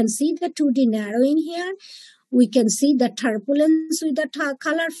can see the 2D narrowing here. We can see the turbulence with the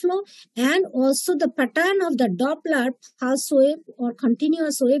color flow, and also the pattern of the Doppler pulse wave or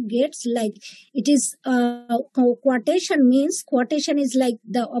continuous wave gets like it is coarctation means coarctation is like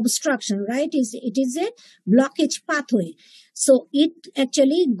the obstruction, right? It is a blockage pathway. So it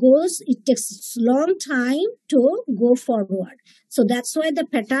actually it takes long time to go forward. So that's why the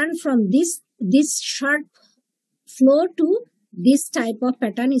pattern from this sharp flow to this type of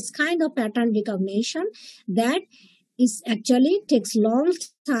pattern is kind of pattern recognition that is actually takes long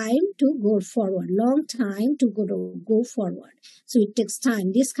time to go forward, go forward. So it takes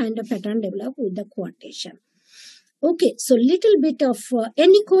time. This kind of pattern develop with the coarctation. Okay, so little bit of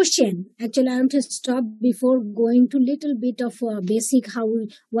any question. Actually, I want to stop before going to little bit of basic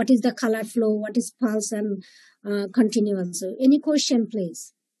what is the color flow, what is pulse and continuous. So any question,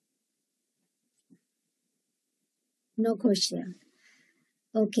 please? No question.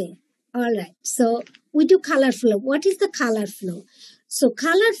 Okay. All right. So we do color flow. What is the color flow? So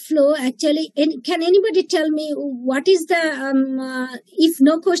color flow actually, can anybody tell me what is the, if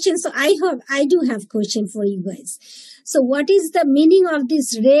no question, so I do have question for you guys. So what is the meaning of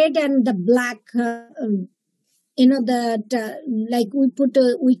this red and the black, like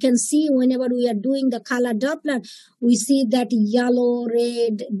we can see whenever we are doing the color Doppler, we see that yellow,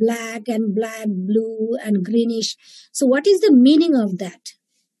 red, black, blue, and greenish. So what is the meaning of that?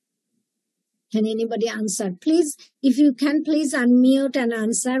 Can anybody answer? Please, if you can, please unmute and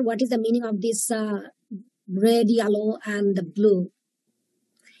answer. What is the meaning of this red, yellow, and the blue?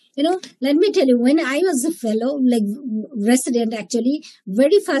 Let me tell you, when I was a fellow, like resident actually,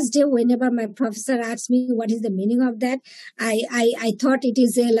 very first day, whenever my professor asked me what is the meaning of that, I thought it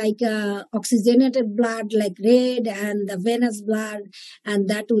is oxygenated blood, like red, and the venous blood, and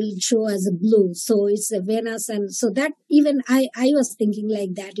that will show as a blue. So it's a venous, and so that even I was thinking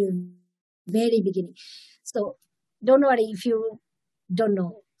like that in very beginning. So don't worry if you don't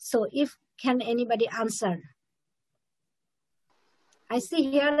know. So can anybody answer? I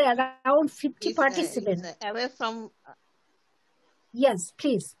see here around 50 participants. Away from. Yes,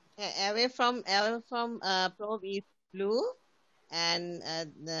 please. Away from probe is blue, and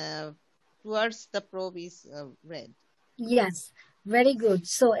towards the probe is red. Yes, very good.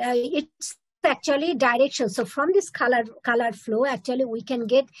 So it's actually direction. So from this color flow, actually we can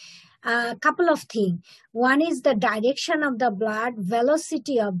get a couple of things. One is the direction of the blood,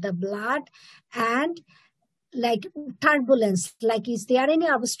 velocity of the blood, and like turbulence, like is there any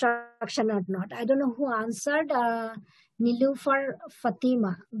obstruction or not? I don't know who answered. Nilufar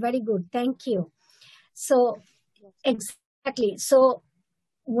Fatima. Very good. Thank you. So exactly. So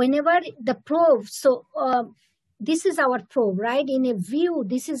whenever the probe, so this is our probe, right? In a view,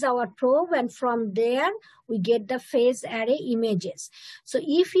 this is our probe, and from there we get the phase array images. So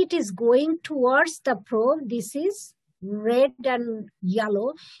if it is going towards the probe, this is red and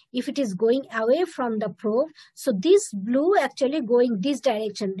yellow. If it is going away from the probe, so this blue actually going this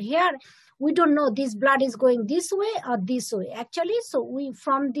direction. Here we don't know this blood is going this way or this way. Actually, so we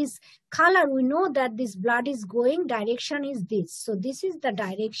from this color, we know that this blood is going, direction is this. So this is the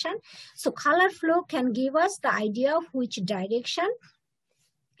direction. So color flow can give us the idea of which direction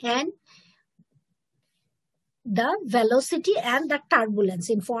and the velocity and the turbulence.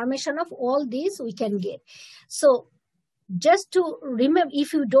 Information of all these we can get. So just to remember,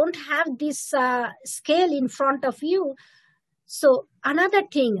 if you don't have this scale in front of you, so another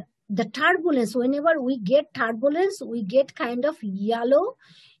thing, the turbulence, whenever we get turbulence, we get kind of yellow,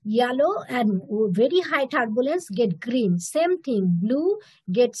 and very high turbulence get green. Same thing, blue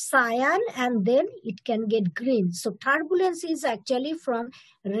get cyan and then it can get green. So turbulence is actually from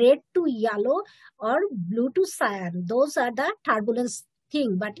red to yellow or blue to cyan. Those are the turbulence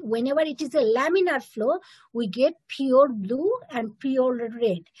thing. But whenever it is a laminar flow, we get pure blue and pure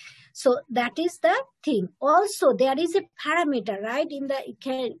red. So that is the thing. Also, there is a parameter, right? In the,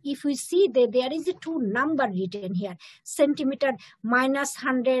 if we see that there is a 2 number written here, centimeter minus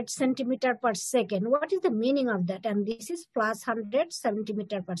 100 centimeter per second. What is the meaning of that? And this is plus 100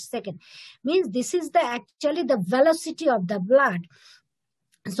 centimeter per second. Means this is the actually the velocity of the blood.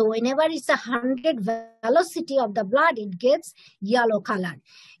 So whenever it's 100 velocity of the blood, it gets yellow color.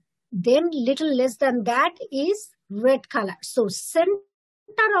 Then little less than that is red color. So center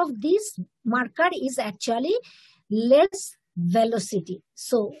of this marker is actually less velocity.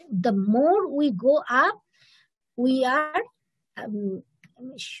 So the more we go up, we are, let me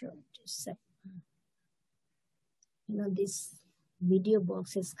show you. This video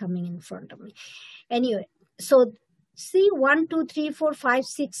box is coming in front of me. Anyway, so see 1, 2, 3, 4, 5,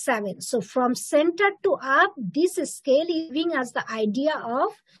 6, 7. So from center to up, this scale is giving us the idea of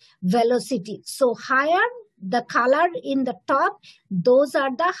velocity. So higher the color in the top, those are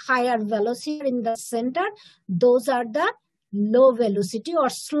the higher velocity. In the center, those are the low velocity or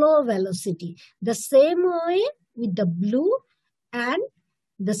slow velocity. The same way with the blue and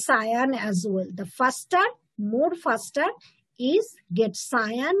the cyan as well. The faster, more faster is get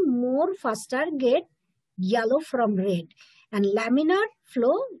cyan, more faster get yellow from red, and laminar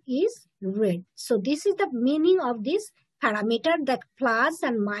flow is red. So this is the meaning of this parameter, the plus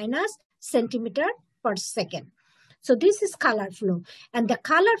and minus centimeter per second. So this is color flow, and the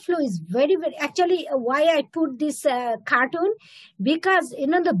color flow is very, very, actually why I put this cartoon, because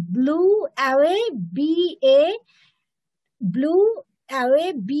the blue away, blue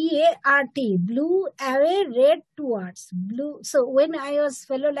away, B-A-R-T, blue away, red towards blue. So when I was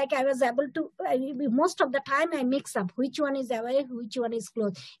I was able to, most of the time I mix up which one is away, which one is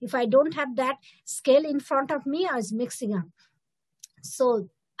close. If I don't have that scale in front of me, I was mixing up. So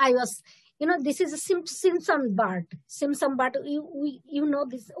I was, this is a Simpson bird. Simpson bird, you know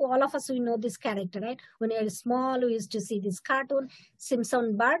this, all of us, we know this character, right? When we were small, we used to see this cartoon,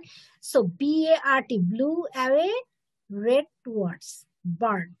 Simpson bird. So B-A-R-T, blue away, red towards,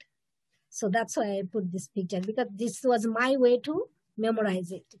 bird. So that's why I put this picture, because this was my way to memorize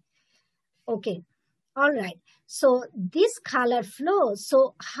it. Okay. All right. So this color flow,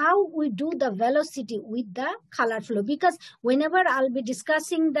 so how we do the velocity with the color flow, because whenever I'll be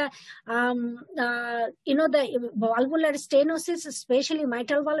discussing the, the valvular stenosis, especially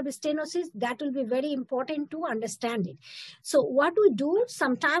mitral valve stenosis, that will be very important to understand it. So what we do,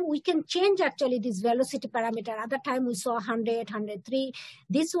 sometimes we can change actually this velocity parameter. Other time we saw 100, 103.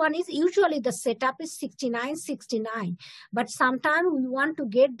 This one is usually the setup is 69, 69. But sometimes we want to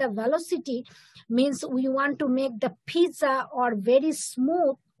get the velocity, means we want to make the pizza or very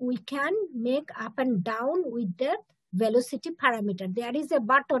smooth, we can make up and down with the velocity parameter. There is a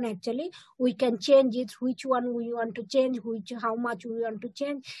button actually, we can change it, which one we want to change, how much we want to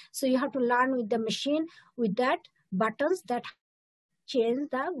change. So you have to learn with the machine with that buttons that change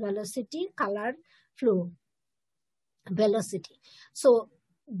the velocity, color, flow, velocity. So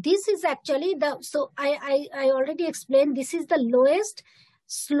this is actually the, so I already explained, this is the lowest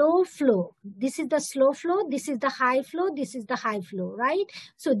slow flow. This is the slow flow, this is the high flow, this is the high flow, right?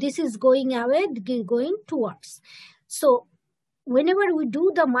 So this is going away, going towards. So whenever we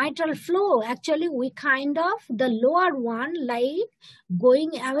do the mitral flow, actually we kind of, the lower one, like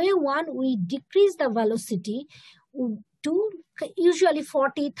going away one, we decrease the velocity to usually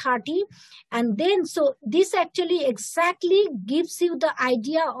 40, 30. And then, so this actually exactly gives you the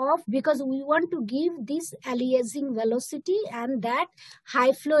idea of, because we want to give this aliasing velocity and that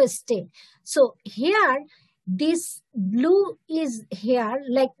high flow state. So here, this blue is here,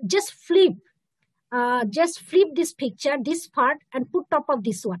 like just flip this picture, this part, and put top of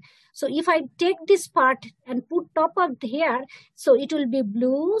this one. So if I take this part and put top of here, so it will be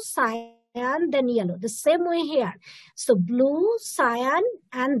blue, cyan, then yellow. The same way here. So blue, cyan,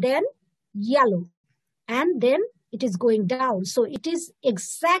 and then yellow, and then it is going down. So it is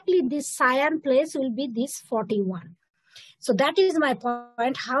exactly this cyan place will be this 41. So that is my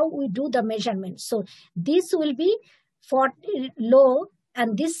point, how we do the measurement. So this will be 40 low,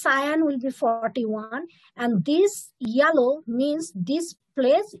 and this cyan will be 41, and this yellow means this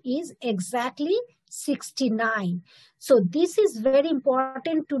place is exactly 69. So this is very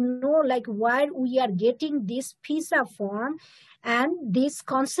important to know, like why we are getting this PISA form and this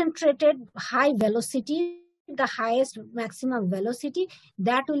concentrated high velocity, the highest maximum velocity,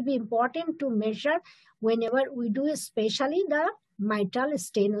 that will be important to measure whenever we do, especially the mitral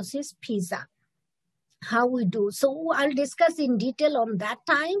stenosis PISA. How we do. So I'll discuss in detail on that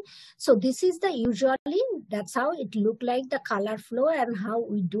time. So this is the usually, that's how it look like, the color flow, and how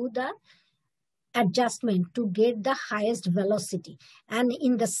we do the adjustment to get the highest velocity. And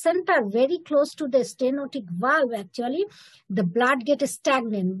in the center, very close to the stenotic valve, actually, the blood gets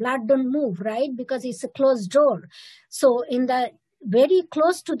stagnant. Blood don't move, right? Because it's a closed door. So in the very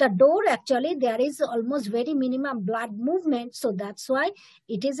close to the door, actually, there is almost very minimum blood movement. So that's why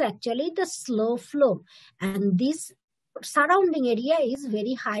it is actually the slow flow. And this surrounding area is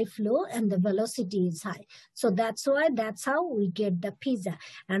very high flow and the velocity is high. So that's why, that's how we get the PISA.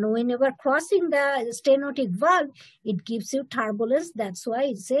 And whenever crossing the stenotic valve, it gives you turbulence. That's why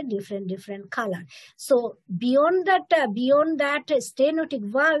it's a different color. So beyond that stenotic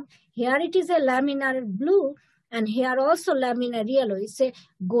valve, here it is a laminar blue, and here also laminar yellow. It's a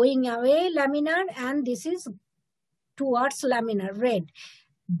going away laminar, and this is towards laminar red.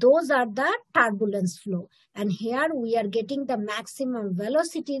 Those are the turbulence flow. And here we are getting the maximum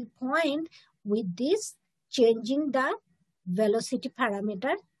velocity point with this changing the velocity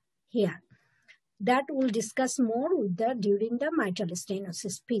parameter here. That we'll discuss more with during the mitral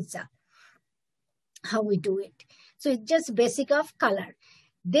stenosis PISA, how we do it. So it's just basic of color.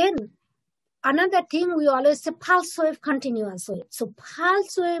 Then another thing, we always say pulse wave, continuous wave. So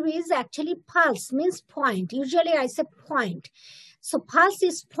pulse wave is actually, pulse means point. Usually I say point. So pulse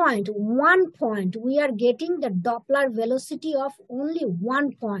is point, 1 point. We are getting the Doppler velocity of only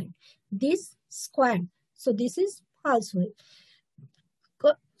 1 point, this square. So this is pulse wave.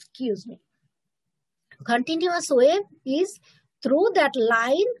 Excuse me. Continuous wave is through that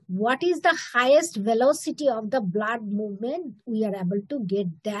line, what is the highest velocity of the blood movement, we are able to get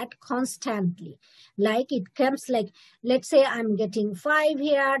that constantly. Like it comes like, let's say I'm getting 5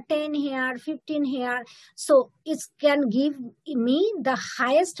 here, 10 here, 15 here. So it can give me the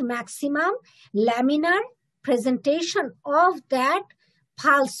highest maximum laminar presentation of that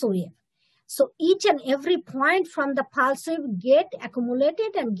pulse wave. So each and every point from the pulse wave get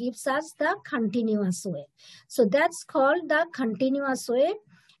accumulated and gives us the continuous wave. So that's called the continuous wave.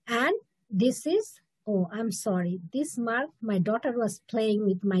 And this is, oh, I'm sorry. This mark, my daughter was playing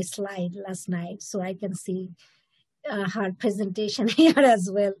with my slide last night, so I can see her presentation here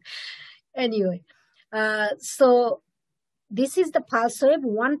as well. Anyway, so this is the pulse wave,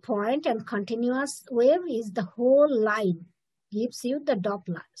 1 point, and continuous wave is the whole line. Gives you the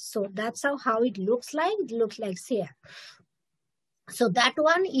Doppler. So that's how it looks like. It looks like here. So that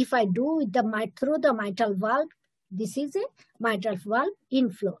one, if I do with through the mitral valve, this is a mitral valve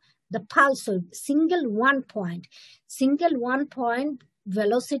inflow. The pulse wave, single 1 point. Single 1 point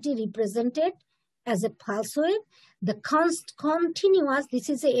velocity represented as a pulse wave. The continuous, this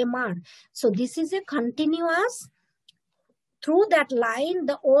is a MR. So this is a continuous. Through that line,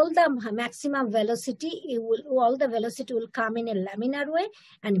 all the maximum velocity, all the velocity will come in a laminar way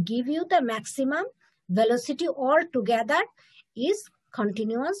and give you the maximum velocity altogether is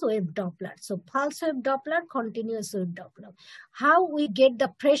continuous wave Doppler. So pulse wave Doppler, continuous wave Doppler. How we get the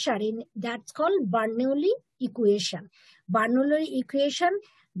pressure in, that's called Bernoulli equation. Bernoulli equation,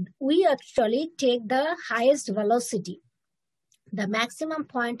 we actually take the highest velocity, the maximum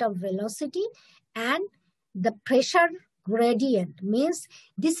point of velocity, and the pressure gradient, means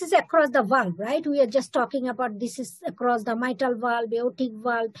this is across the valve, right? We are just talking about this is across the mitral valve, aortic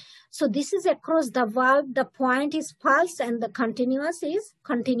valve. So this is across the valve, the point is pulse and the continuous is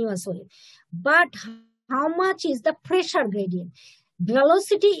continuous wave. But how much is the pressure gradient?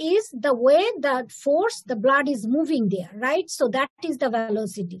 Velocity is the way that force the blood is moving there, right? So that is the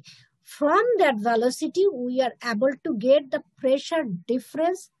velocity. From that velocity, we are able to get the pressure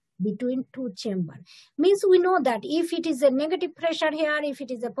difference between two chambers. Means we know that if it is a negative pressure here, if it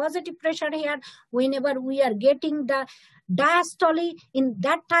is a positive pressure here, whenever we are getting the diastole, in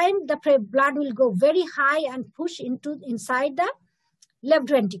that time the blood will go very high and push inside the left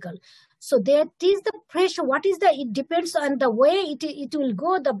ventricle. So there is the pressure. What is the, it depends on the way it will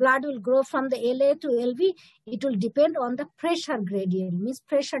go, the blood will go from the LA to LV. It will depend on the pressure gradient, means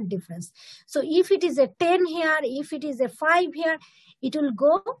pressure difference. So if it is a 10 here, if it is a 5 here, it will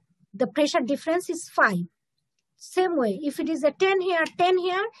go, the pressure difference is 5. Same way, if it is a 10 here, 10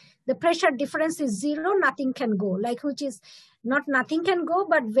 here, the pressure difference is 0, nothing can go, like which is not nothing can go,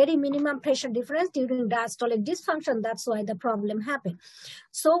 but very minimum pressure difference during diastolic dysfunction. That's why the problem happened.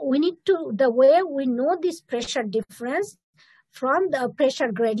 So we need to, the way we know this pressure difference from the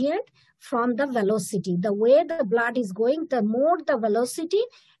pressure gradient, from the velocity. The way the blood is going, the more the velocity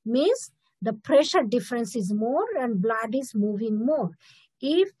means the pressure difference is more and blood is moving more.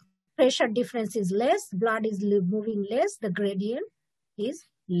 If pressure difference is less, blood is moving less, the gradient is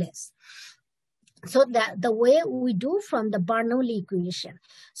less. So that the way we do from the Bernoulli equation.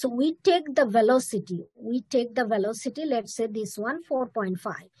 So we take the velocity, let's say this one,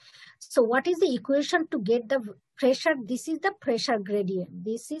 4.5. So what is the equation to get the pressure? This is the pressure gradient.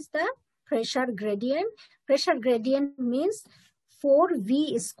 This is the pressure gradient. Pressure gradient means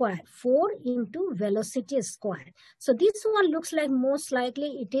 4V square, 4 into velocity square. So this one looks like most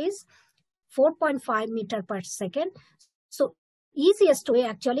likely it is 4.5 meter per second. So easiest way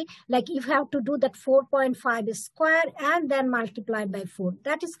actually, like if you have to do that 4.5 square and then multiply by 4.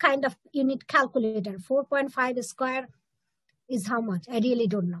 That is kind of, you need calculator. 4.5 square is how much? I really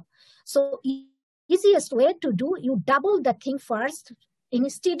don't know. So easiest way to do, you double the thing first.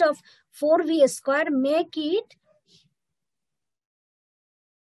 Instead of 4V square, make it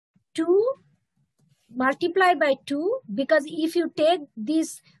 2 multiply by 2, because if you take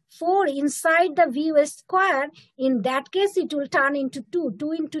this 4 inside the V square, in that case it will turn into 2.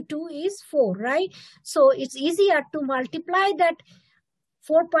 2 into 2 is 4, right? So it's easier to multiply that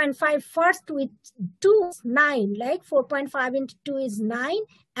 4.5 first with 2, 9, like 4.5 into 2 is 9,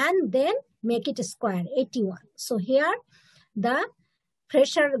 and then make it a square, 81. So here the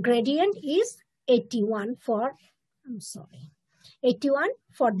pressure gradient is 81 for, 81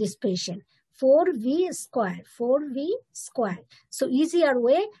 for this patient. 4V square, 4V square. So easier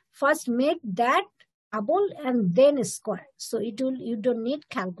way, first make that double and then square. So it will, you don't need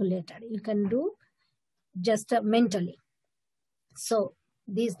calculator. You can do just mentally. So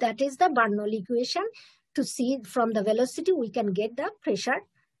that is the Bernoulli equation. To see from the velocity, we can get the pressure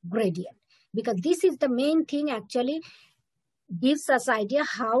gradient. Because this is the main thing actually, gives us idea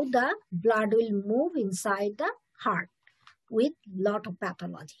how the blood will move inside the heart with lot of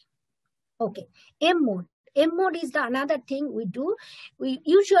pathology. Okay, M mode. M mode is the another thing we do. We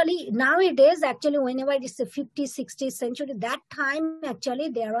usually nowadays actually whenever it's the 50th, 60th century, that time actually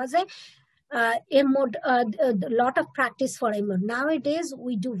there was a M mode, a lot of practice for M mode. Nowadays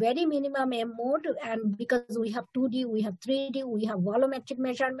we do very minimum M mode, and because we have 2D, we have 3D, we have volumetric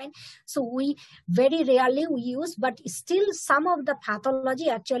measurement, so we very rarely we use, but still some of the pathology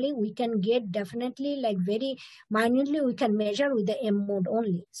actually we can get definitely, like very minutely we can measure with the M mode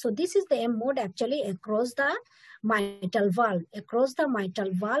only. So this is the M mode actually across the mitral valve,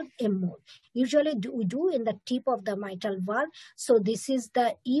 M mode. Usually we do in the tip of the mitral valve. So this is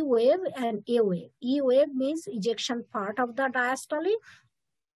the E wave and A wave. E wave means ejection part of the diastole,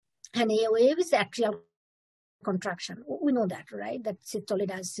 and A wave is atrial contraction. We know that, right? That systole,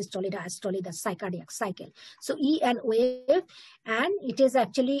 diastole, the cardiac cycle. So E and wave, and it is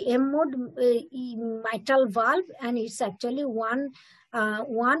actually M mode mitral valve, and it's actually one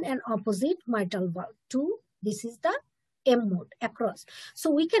and opposite mitral valve. 2. This is the M mode across. So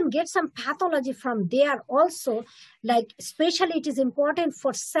we can get some pathology from there also, like especially it is important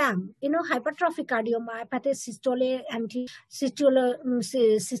for SAM, hypertrophic cardiomyopathy,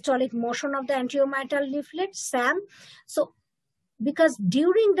 systolic motion of the anterior mitral leaflet, SAM. So because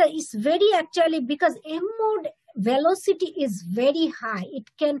during the, it's very actually, because M mode velocity is very high,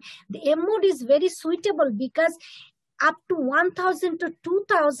 the M mode is very suitable because up to 1000 to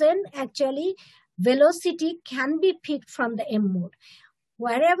 2000 actually velocity can be picked from the M mode.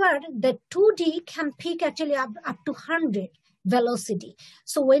 Wherever the 2D can pick actually up to 100 velocity.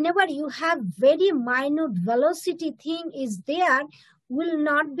 So whenever you have very minute velocity thing is there, will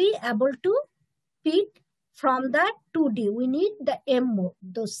not be able to pick from the 2D. We need the M mode.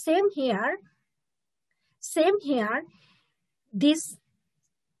 The same here.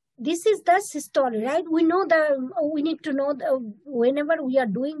 This is the systole, right? We know we need to know whenever we are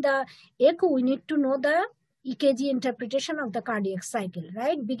doing the echo, we need to know the EKG interpretation of the cardiac cycle,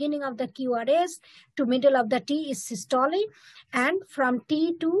 right? Beginning of the QRS to middle of the T is systole, and from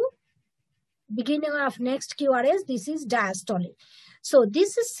T to beginning of next QRS, this is diastole. So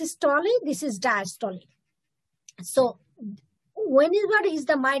this is systole, this is diastole. So whenever is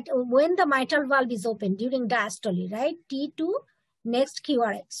the when the mitral valve is open during diastole, right? T2 next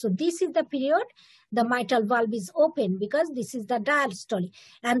QRS. So this is the period the mitral valve is open because this is the diastole.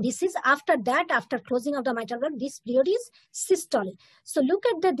 And this is after that, after closing of the mitral valve, this period is systole. So look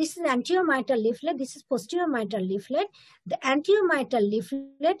at this is anterior mitral leaflet, this is posterior mitral leaflet. The anterior mitral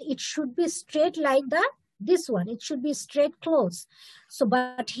leaflet, it should be straight like this one. It should be straight close. So,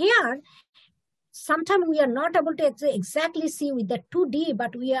 but here, sometimes we are not able to exactly see with the 2D,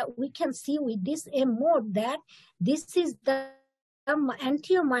 but we can see with this M mode that this is the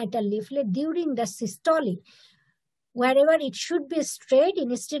anterior mitral leaflet during the systole. Wherever it should be straight,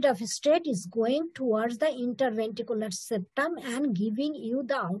 instead of straight, is going towards the interventricular septum and giving you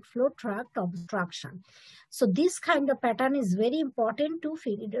the outflow tract obstruction. So this kind of pattern is very important to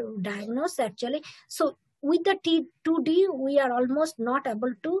diagnose actually. So with the T2D, we are almost not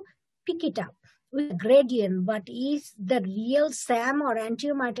able to pick it up with gradient, but if the real SAM or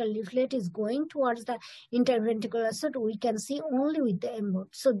anterior mitral leaflet is going towards the interventricular septum, we can see only with the M mode.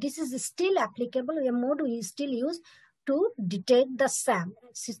 So this is still applicable. M mode we still use to detect the SAM,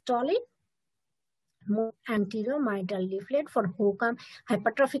 systolic anterior mitral leaflet for HOCM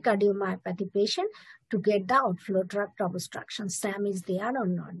hypertrophic cardiomyopathy patient to get the outflow tract obstruction. SAM is there or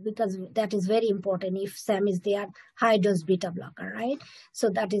not, because that is very important. If SAM is there, high dose beta blocker, right?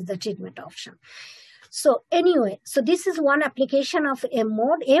 So that is the treatment option. So anyway, so this is one application of M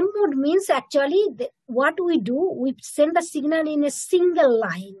mode. M mode means actually what we do, we send the signal in a single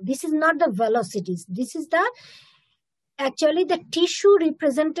line. This is not the velocities. This is actually the tissue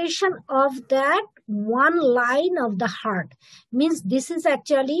representation of that one line of the heart. Means this is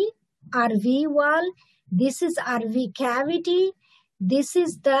actually RV wall, this is RV cavity, this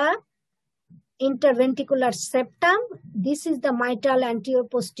is the interventricular septum, this is the mitral anterior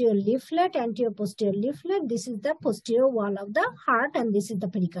posterior leaflet, this is the posterior wall of the heart, and this is the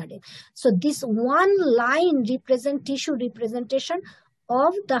pericardium. So this one line tissue representation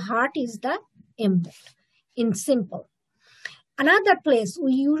of the heart is the M mode in simple. Another place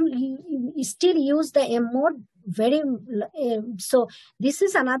we still use the M mode very, so this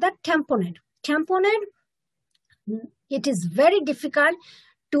is another tamponade. Tamponade, it is very difficult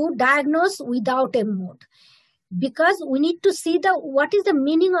to diagnose without M mode, because we need to see what is the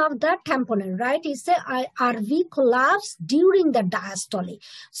meaning of the tamponade, right? It's a RV collapse during the diastole.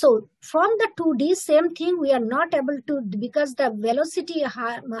 So from the 2D, same thing, we are not able to, because the velocity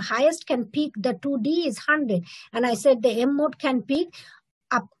highest can peak, the 2D is 100. And I said the M mode can peak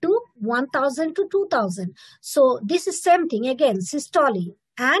up to 1000 to 2000. So this is same thing, again, systole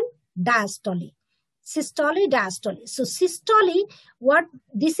and diastole. Systole, diastole. So systole,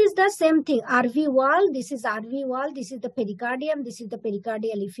 this is the same thing. RV wall, this is RV wall, this is the pericardium, this is the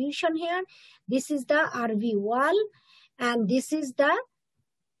pericardial effusion here. This is the RV wall, and this is the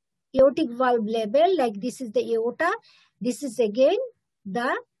aortic valve label, like this is the aorta. This is again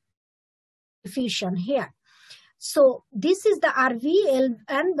the effusion here. So this is the RV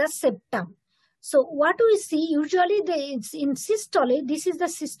and the septum. So what we see usually it's in systole, this is the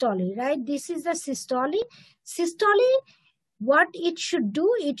systole, right? This is the systole. Systole, what it should do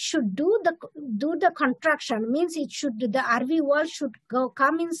the contraction, means it should, the RV wall should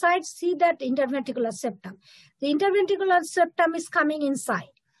come inside, see that interventricular septum. The interventricular septum is coming inside.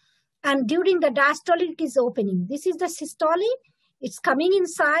 And during the diastole, it is opening. This is the systole, it's coming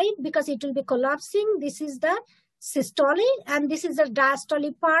inside because it will be collapsing. This is the systole, and this is the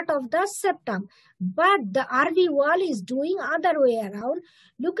diastole part of the septum. But the RV wall is doing other way around.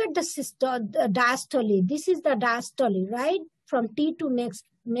 Look at the diastole. This is the diastole, right? From T to next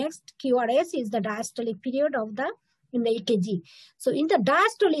QRS is the diastolic period of in the EKG. So in the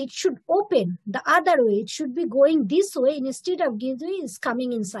diastole, it should open the other way. It should be going this way, instead of this way, is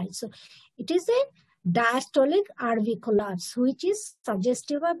coming inside. So it is a diastolic RV collapse, which is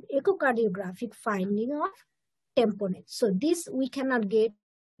suggestive of echocardiographic finding of tamponade. So this we cannot get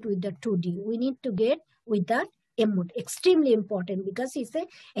with the 2D. We need to get with the M mode. Extremely important, because it's an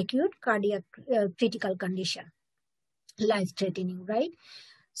acute cardiac critical condition, life-threatening, right?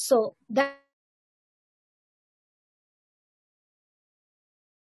 So that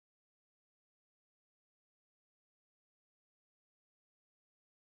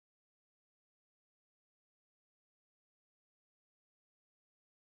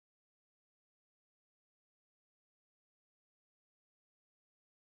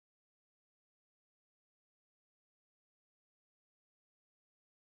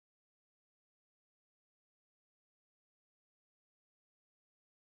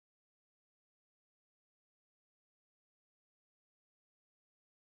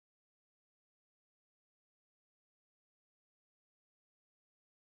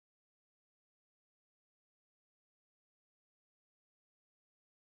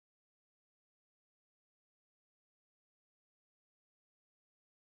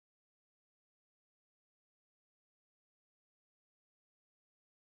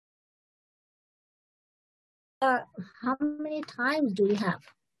how many times do we have?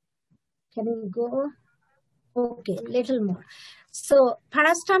 Can we go? Okay, little more. So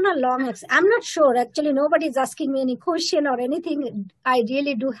parasternal long axis. I'm not sure. Actually, nobody's asking me any question or anything. I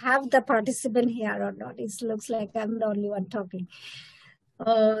really do have the participant here or not. It looks like I'm the only one talking.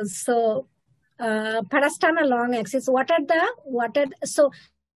 Parasternal long axis. So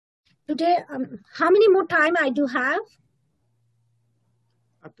today, how many more time I do have?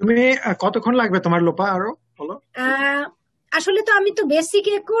 তুমি কতক্ষণ লাগবে তোমার লোপা আরো বলো? আসলে তো আমি তো বেসিক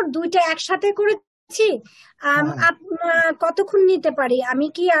একর দুইটা একসাথে করেছি। কতক্ষণ নিতে পারি আমি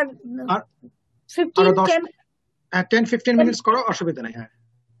কি আর 10-15 মিনিটস করো, অসুবিধা নাই। হ্যাঁ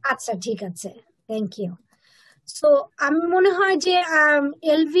আচ্ছা ঠিক আছে, থ্যাংক ইউ। সো আমি মনে হয় যে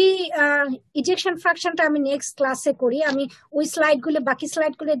এলভি ইজেকশন ফ্র্যাকশনটা আমি নেক্সট ক্লাসে করি। আমি ওই স্লাইডগুলো বাকি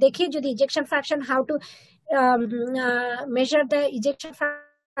স্লাইডগুলো দেখি যদি ejection fraction how to measure the ejection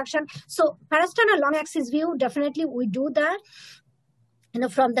fraction. So parasternal long axis view, definitely we do that.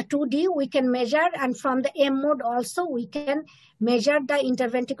 From the 2D we can measure, and from the M mode also we can measure the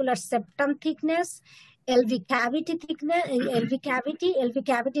interventricular septum thickness, LV cavity thickness, LV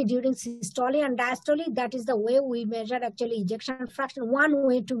cavity during systole and diastole. That is the way we measure actually ejection fraction. One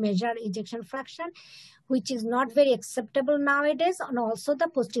way to measure ejection fraction, which is not very acceptable nowadays, and also the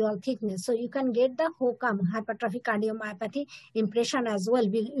postural thickness. So you can get the HOCM, hypertrophic cardiomyopathy impression as well.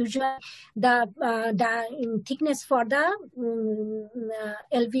 Usually the thickness for the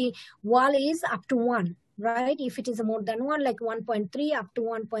LV wall is up to 1. Right? If it is more than 1, like 1.3 up to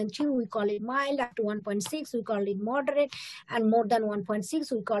 1.2, we call it mild. Up to 1.6, we call it moderate. And more than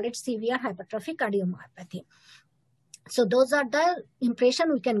 1.6, we call it severe hypertrophic cardiomyopathy. So those are the impression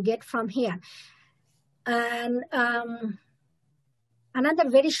we can get from here. And another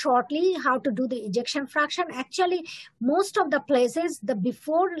very shortly, how to do the ejection fraction. Actually, most of the places,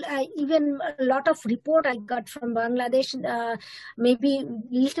 before even a lot of report I got from Bangladesh, maybe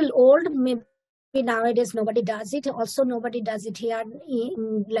little old, maybe nowadays nobody does it. Also nobody does it here,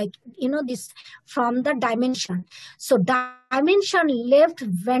 this from the dimension. So dimension left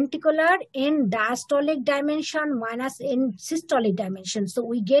ventricular in diastolic dimension minus in systolic dimension. So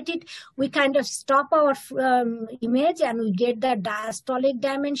we get it, we kind of stop our image and we get the diastolic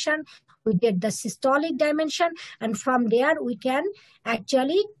dimension, we get the systolic dimension, and from there we can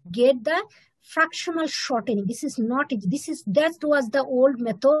actually get the fractional shortening. That was the old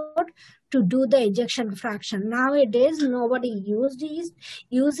method to do the ejection fraction. Nowadays nobody use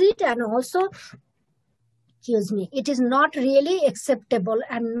it, and also it is not really acceptable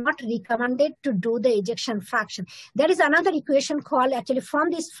and not recommended to do the ejection fraction. There is another equation called, actually from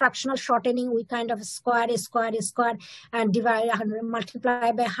this fractional shortening, we kind of square and divide 100,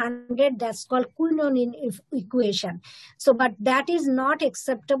 multiply by 100. That's called Quinones equation. So, but that is not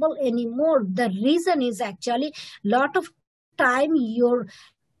acceptable anymore. The reason is actually lot of time your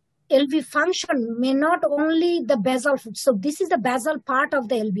LV function may not only the basal. So this is the basal part of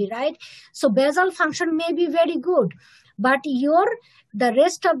the LV, right? So basal function may be very good, but the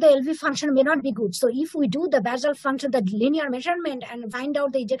rest of the LV function may not be good. So if we do the basal function, the linear measurement, and find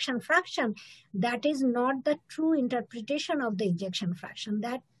out the ejection fraction, that is not the true interpretation of the ejection fraction.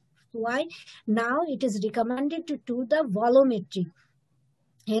 That's why now it is recommended to do the volumetry.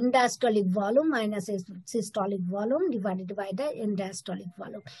 End-diastolic volume minus systolic volume divided by the end-diastolic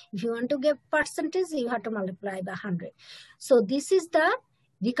volume. If you want to give percentage, you have to multiply by 100. So this is the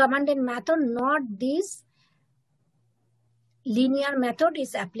recommended method, not this linear method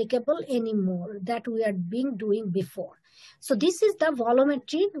is applicable anymore that we are doing before. So this is the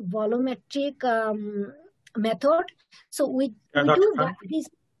volumetric method. So we do this.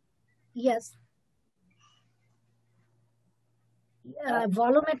 Yes.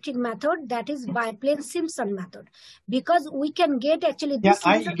 Volumetric method, that is biplane Simpson method, because we can get actually this.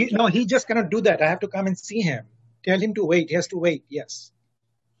 No, he just cannot do that. I have to come and see him. Tell him to wait. He has to wait. Yes.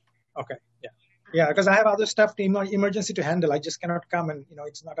 Okay. Yeah, because I have other stuff, emergency to handle. I just cannot come, and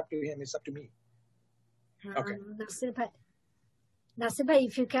it's not up to him. It's up to me. Okay. Nasir bhai,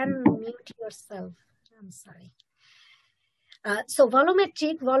 if you can mute yourself. I'm sorry. So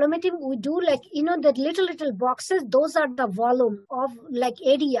volumetric, we do the little boxes, those are the volume of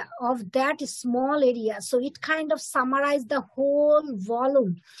area of that small area. So it kind of summarizes the whole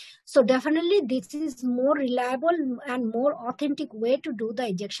volume. So definitely this is more reliable and more authentic way to do the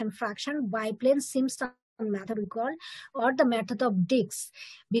ejection fraction, biplane Simpson method we call, or the method of Dix,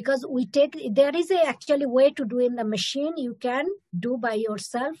 because there is actually way to do in the machine. You can do by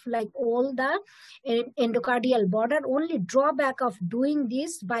yourself, like all the endocardial border. Only drawback of doing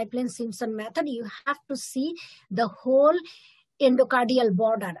this biplane Simpson method, you have to see the whole endocardial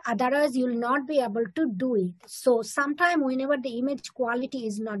border. Otherwise, you will not be able to do it. So sometimes whenever the image quality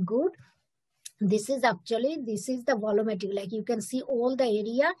is not good, this is the volumetric. Like you can see all the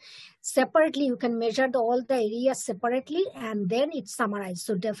area separately. You can measure all the area separately, and then it's summarized.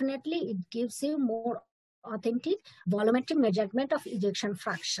 So definitely it gives you more authentic volumetric measurement of ejection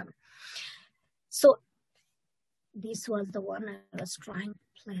fraction. So this was the one I was trying to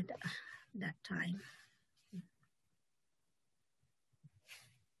play that time.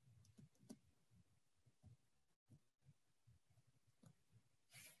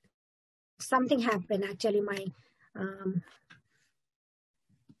 Something happened actually. My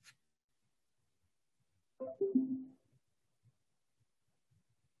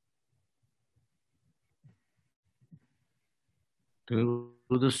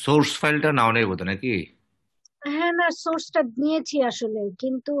source ফাইলটা নাও নেই বোধ নাকি? হ্যাঁ না, সোর্সটা নিয়েছি আসলে,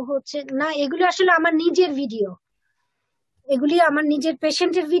 কিন্তু হচ্ছে না, এগুলো আসলে আমার নিজের ভিডিও, এগুলি আমার নিজের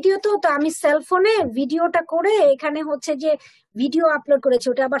পেশেন্টের ভিডিও। তো আমি সেলফোনে ভিডিওটা করে এখানে হচ্ছে যে ভিডিও আপলোড করেছি,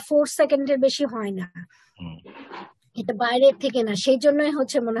 ওটা আবার 4 সেকেন্ডের বেশি হয় না, এটা বাইরের থেকে না, সেই জন্যই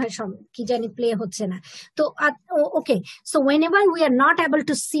হচ্ছে মনে হয় কি জানি প্লে হচ্ছে না। তো ওকে, so whenever we are not able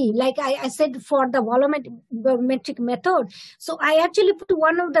to see, like I said for the volumetric method, so I actually put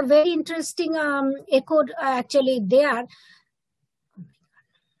one of the very interesting echo actually there.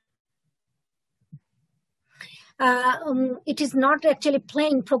 It is not actually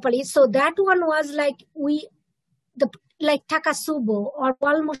playing properly. So that one was like like Takasubo or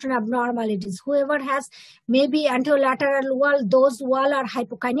wall motion abnormalities. Whoever has maybe anterolateral wall, those wall are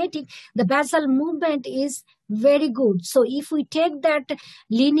hypokinetic, the basal movement is very good. So if we take that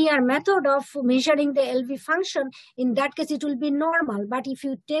linear method of measuring the LV function, in that case it will be normal. But if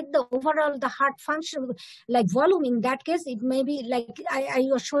you take the overall the heart function like volume, in that case it may be like I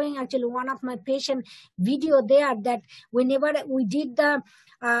was showing actually one of my patient video there, that whenever we did the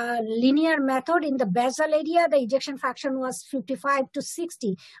linear method in the basal area, the ejection fraction was 55 to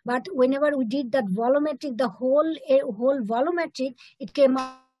 60. But whenever we did that volumetric, the whole volumetric, it came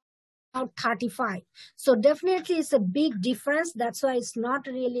out 35. So definitely it's a big difference. That's why it's not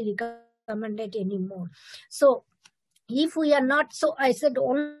really recommended anymore. So if we are not, so I said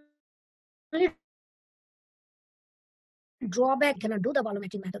only drawback, cannot do the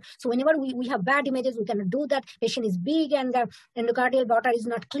volumetric method. So whenever we have bad images, we cannot do that. Patient is big and the endocardial border is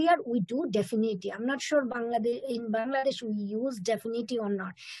not clear, we do Definity. I'm not sure in Bangladesh we use Definity or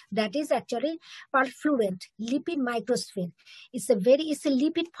not. That is actually perfluorant lipid microsphere. It's a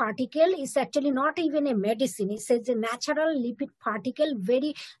lipid particle. It's actually not even a medicine. It's a natural lipid particle.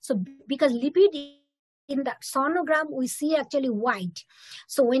 So because lipid in the sonogram we see actually white.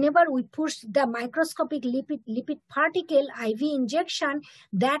 So whenever we push the microscopic lipid particle IV injection,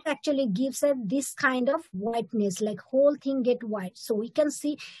 that actually gives us this kind of whiteness, like whole thing get white. So we can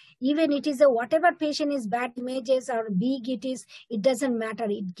see, even it is whatever patient is bad images or big it doesn't matter.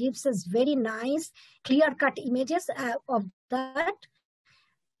 It gives us very nice clear cut images of that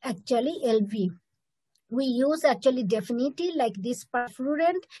actually LV. We use actually Definity like this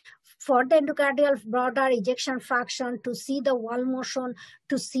perfluorant for the endocardial border ejection fraction, to see the wall motion,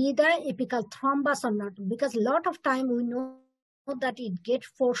 to see the apical thrombus or not. Because a lot of time we know that it gets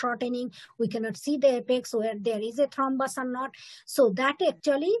foreshortening. We cannot see the apex where there is a thrombus or not. So that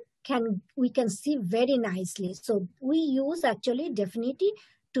actually we can see very nicely. So we use actually Definity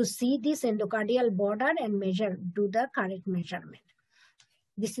to see this endocardial border and do the correct measurement.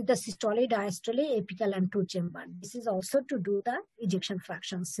 This is the systole, diastole, apical and two chamber. This is also to do the ejection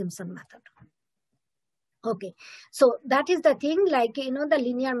fraction Simpson method. Okay, so that is the thing, like, the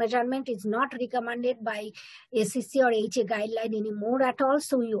linear measurement is not recommended by ACC or HA guideline anymore at all.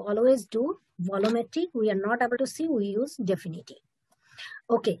 So you always do volumetric. We are not able to see, we use Definity.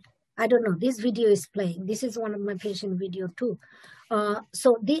 Okay, I don't know, this video is playing. This is one of my patient video too.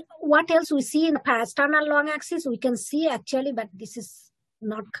 So what else we see in the parasternal long axis, we can see actually, but this is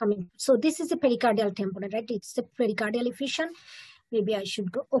not coming. So this is a pericardial tamponade, right? It's a pericardial effusion. Maybe I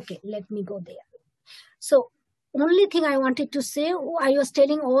should go. Okay, let me go there. So only thing I wanted to say, I was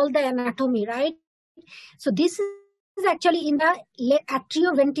telling all the anatomy, right? So this is actually in the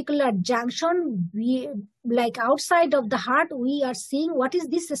atrioventricular junction. Like outside of the heart, we are seeing, what is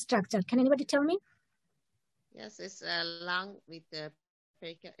this structure? Can anybody tell me? Yes, it's a lung with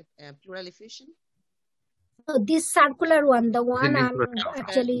pleural effusion. So this circular one, the one I'm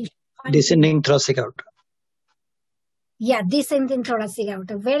actually descending thoracic aorta. Yeah, descending thoracic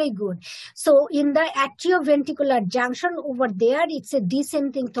aorta. Very good. So in the atrioventricular junction over there, it's a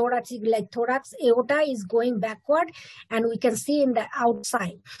descending thoracic, like thorax aorta is going backward, and we can see in the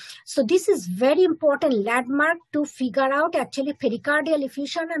outside. So this is very important landmark to figure out actually pericardial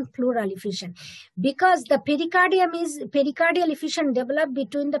effusion and pleural effusion, because the pericardial effusion developed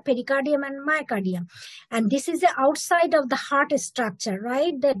between the pericardium and myocardium, and this is the outside of the heart structure,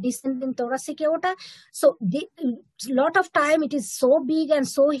 right? The descending thoracic aorta. So the lot of time it is so big and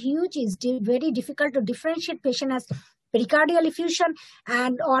so huge, it's very difficult to differentiate patient as pericardial effusion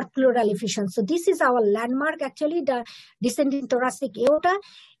and or pleural effusion. So this is our landmark actually, the descending thoracic aorta.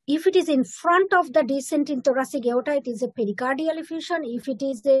 If it is in front of the descending thoracic aorta, it is a pericardial effusion. If it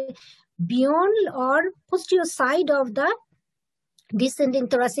is beyond or posterior side of the descending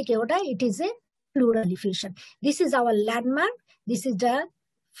thoracic aorta, it is a pleural effusion. This is our landmark. This is the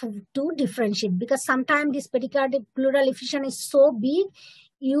to differentiate, because sometimes this pericardial pleural effusion is so big,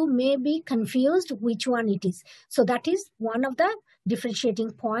 you may be confused which one it is. So that is one of the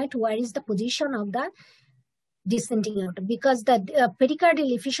differentiating point. Where is the position of the descending aorta? Because the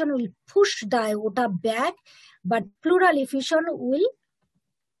pericardial effusion will push the aorta back, but pleural effusion will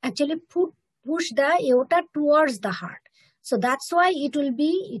actually push the aorta towards the heart. So that's why it will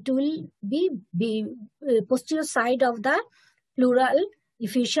be posterior side of the pleural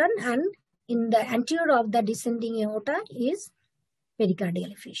effusion, and in the anterior of the descending aorta is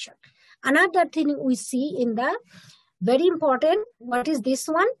pericardial effusion. Another thing we see in the very important, what is this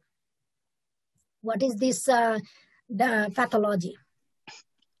one? What is this the pathology?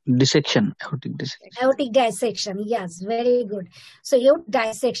 Dissection, aortic dissection. Aortic dissection, yes, very good. So aortic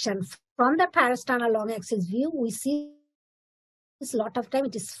dissection from the parasternal long axis view, we see a lot of time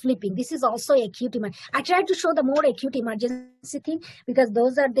it is flipping. This is also acute emergency. I tried to show the more acute emergency thing, because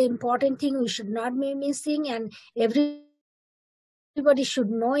those are the important thing we should not be missing, and everybody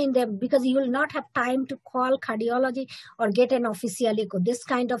should know in them, because you will not have time to call cardiology or get an official echo. This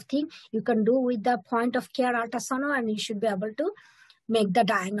kind of thing you can do with the point of care ultrasound, and you should be able to make the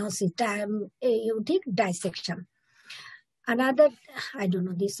diagnosis, aortic dissection. Another, I don't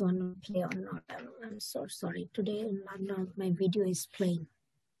know this one will play or not. I'm so sorry. Today, not my video is playing.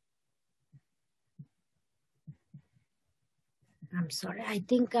 I'm sorry. I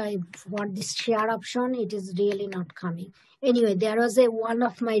think I want this share option. It is really not coming. Anyway, there was one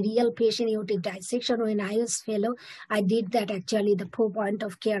of my real patient aortic dissection when I was fellow. I did that actually, the point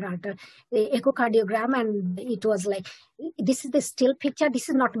of care after the echocardiogram, and it was like, this is the still picture. This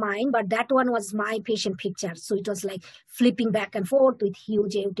is not mine, but that one was my patient picture. So it was like flipping back and forth with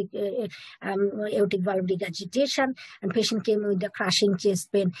huge aortic valvular agitation, and patient came with the crushing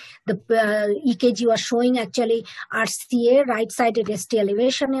chest pain. The EKG was showing actually RCA, right-sided ST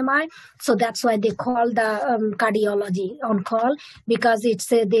elevation MI. So that's why they call the cardiology on call, because it's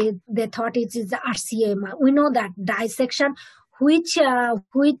they thought it is the RCA MI. We know that dissection, which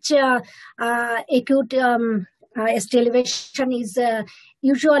acute ST elevation is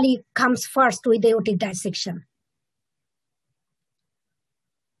usually comes first with aortic dissection.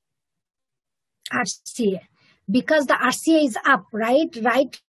 RCA, because the RCA is up,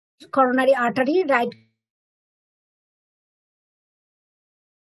 right coronary artery, right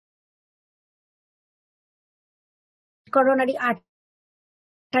coronary artery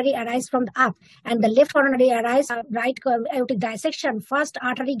arise from the up, and the left coronary arise right aortic dissection. First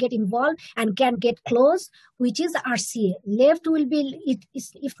artery get involved and can get close, which is RCA. Left will be,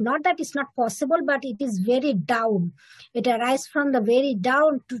 if not that it's not possible, but it is very down. It arises from the very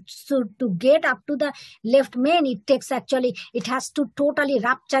down to get up to the left main. It takes actually, it has to totally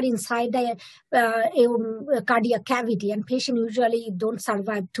rupture inside the cardiac cavity, and patient usually don't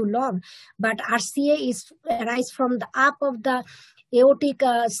survive too long. But RCA is arise from the up of the aortic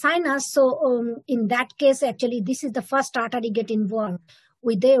sinus. So in that case, actually, this is the first artery get involved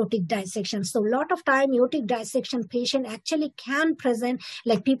with the aortic dissection. So a lot of time aortic dissection patient actually can present,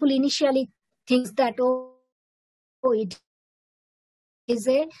 like people initially thinks that, oh, it is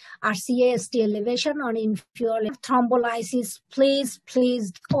a RCA ST elevation, or if you're thrombolysis, please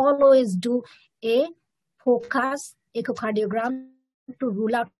always do a focus echocardiogram to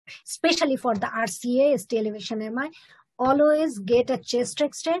rule out, especially for the RCA ST elevation MI. Always get a chest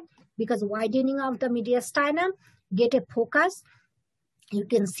X-ray, because widening of the mediastinum, get a focus. You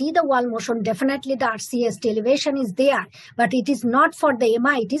can see the wall motion. Definitely the RCA ST elevation is there, but it is not for the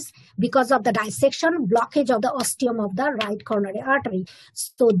MI. It is because of the dissection, blockage of the ostium of the right coronary artery.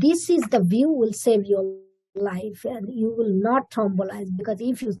 So this is the view will save your life, and you will not thrombolize, because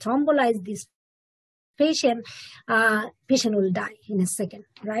if you thrombolize this patient, patient will die in a second,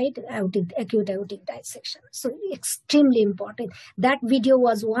 right? Acute aortic dissection. So extremely important. That video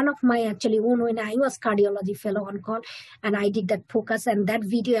was one of my actually own when I was cardiology fellow on call, and I did that focus, and that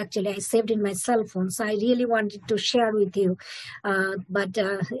video actually I saved in my cell phone. So I really wanted to share with you, but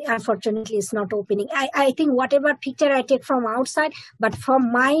unfortunately it's not opening. I think whatever picture I take from outside, but from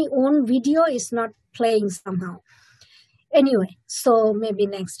my own video is not playing somehow. Anyway, so maybe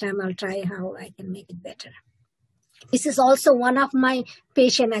next time I'll try how I can make it better. This is also one of my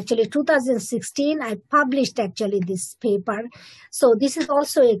patient, actually 2016, I published actually this paper. So this is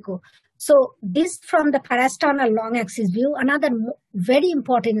also echo. So this from the parasternal long axis view, another very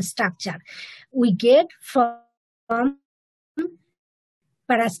important structure we get from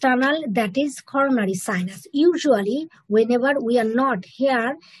parasternal, that is coronary sinus. Usually whenever we are not here,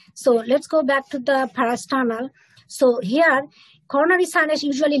 so let's go back to the parasternal. So here, coronary sinus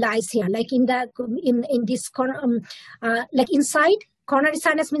usually lies here, like in this like inside. Coronary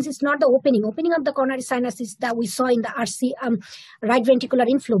sinus means it's not the opening. Opening of the coronary sinus is that we saw in the RC, right ventricular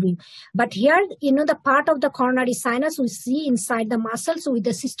inflow view. But here, the part of the coronary sinus we see inside the muscle. So with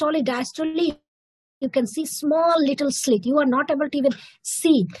the systole, diastole, you can see small little slit. You are not able to even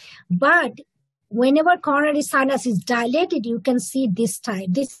see. But whenever coronary sinus is dilated, you can see this type.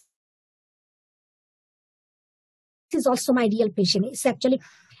 This is also my real patient. It's actually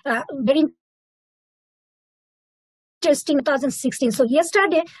very interesting, 2016. So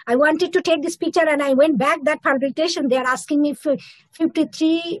yesterday, I wanted to take this picture and I went back that publication. They are asking me for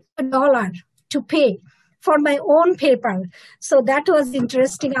 $53 to pay for my own paper. So that was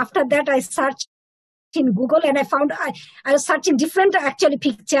interesting. After that, I searched in Google and I found I was searching different actually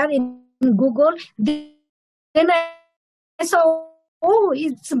picture in Google. Then I saw, oh,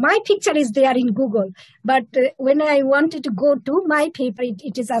 it's my picture is there in Google. But when I wanted to go to my paper,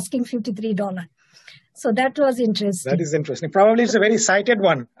 it is asking $53. So that was interesting. That is interesting. Probably it's a very cited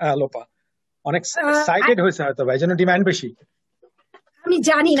one, Lopa. অনেক cited হয়েছে হয়তো বা এজন্য demand বেশি। আমি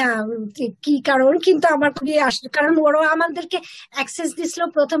জানি না কি কারণ, কিন্তু আমার খুবই কারণ ওরা আমাদেরকে অ্যাক্সেস দিছিল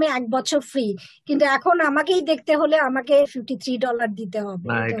প্রথমে 1 বছর ফ্রি, কিন্তু এখন আমাকেই দেখতে হলে আমাকে $53 দিতে হবে।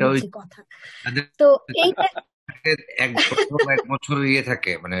 এটা হচ্ছে কথা। তো এইটা 1 বছর ইয়ে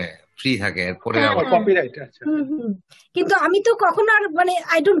থাকে, মানে ফ্রি থাকে, পরে আবার কপিরাইট আছে। কিন্তু আমি তো কখনো আর মানে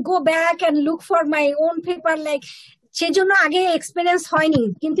I don't go back end look for my own paper, like সেজন্য আগে এক্সপেরিয়েন্স হয়নি।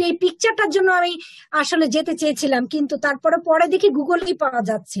 কিন্তু এই পিকচারটার জন্য আমি আসলে যেতে চেয়েছিলাম, কিন্তু তারপরে পরে দেখি গুগলেই পাওয়া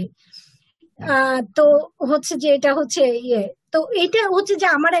যাচ্ছে। তো হচ্ছে যে এটা হচ্ছে তো এইটা হচ্ছে যে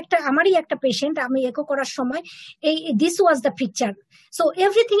আমারই একটা পেশেন্ট, আমি একো করার সময় this was the picture. So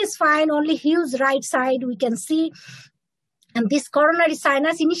everything is fine, only huge right side we can see. And this coronary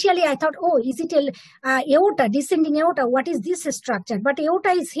sinus, initially I thought, oh, is it aorta, descending aorta? What is this structure? But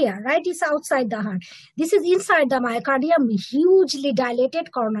aorta is here, right? It's outside the heart. This is inside the myocardium, hugely dilated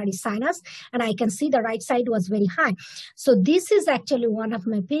coronary sinus. And I can see the right side was very high. So this is actually one of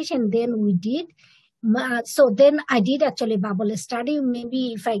my patients. Then we did. So then I did actually bubble study. Maybe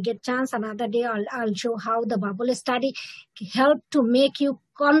if I get chance another day, I'll show how the bubble study helped to make you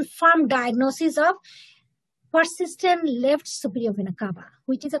confirm diagnosis of persistent left superior vena cava,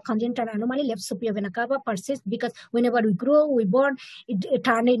 which is a congenital anomaly. Left superior vena cava persists because whenever we grow, we born, it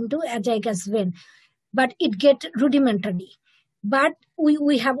turns into azygous vein, but it gets rudimentary. But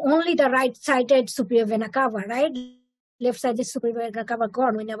we have only the right-sided superior vena cava, right? Left-sided superior vena cava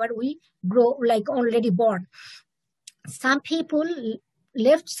gone whenever we grow, like already born. Some people,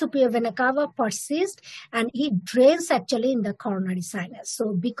 left superior vena cava persists and it drains actually in the coronary sinus. So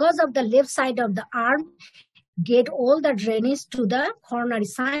because of the left side of the arm get all the drainage to the coronary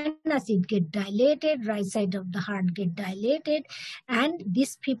sinus, it get dilated, right side of the heart get dilated, and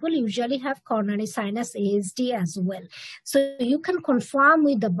these people usually have coronary sinus ASD as well. So you can confirm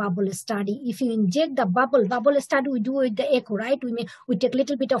with the bubble study. If you inject the bubble study we do with the echo, right? We take a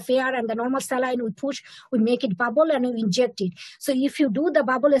little bit of air and the normal saline we push, we make it bubble and we inject it. So if you do the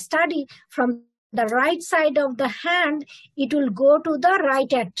bubble study from the right side of the hand, it will go to the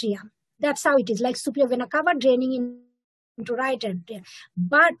right atrium. That's how it is, like superior vena cava draining into right atrium.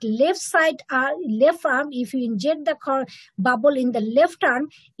 But left side, left arm, if you inject the bubble in the left arm,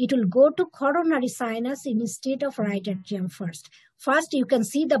 it will go to coronary sinus instead of right atrium first. First, you can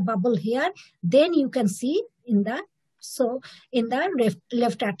see the bubble here, then you can see in the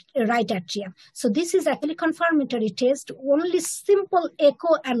right atrium. So this is actually confirmatory test. Only simple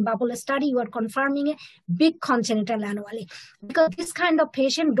echo and bubble study, you are confirming a big congenital anomaly. Because this kind of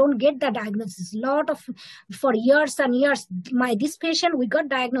patient don't get the diagnosis. For years and years, this patient, we got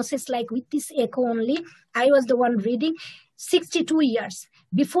diagnosis like with this echo only. I was the one reading 62 years.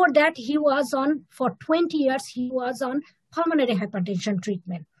 Before that, he was on, for 20 years, he was on pulmonary hypertension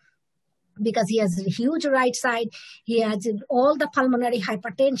treatment. Because he has a huge right side, he has all the pulmonary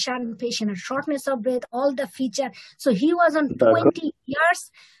hypertension, patient has shortness of breath, all the feature. So he was on 20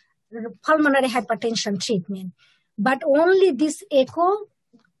 years pulmonary hypertension treatment. But only this echo,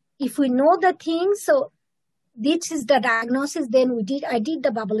 if we know the thing, so this is the diagnosis, then I did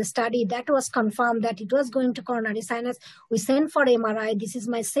the bubble study, that was confirmed that it was going to coronary sinus. We sent for MRI, this is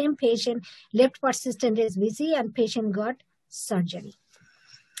my same patient, left persistent SVC, and patient got surgery.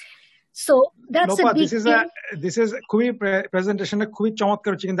 So that's Lopa, a big this is খুবই প্রেজেন্টেশনটা খুবই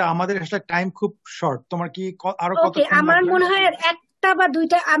চমৎকার হচ্ছে, কিন্তু আমাদের আসলে time খুব short. তোমার কি আরো কত? ওকে, আমার মনে হয় একটা বা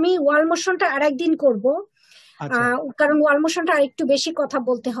দুইটা, আমি ওয়াল মোশনটা আরেকদিন করব, কারণ ওয়াল মোশনটা আরেকটু বেশি কথা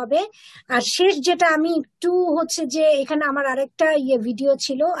বলতে হবে। আর শেষ যেটা আমি একটু হচ্ছে যে এখানে আমার আরেকটা ভিডিও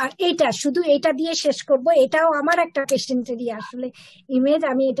ছিল, আর এইটা শুধু এটা দিয়ে শেষ করব। এটাও আমার একটা পেশেন্টেরই আসলে ইমেজ,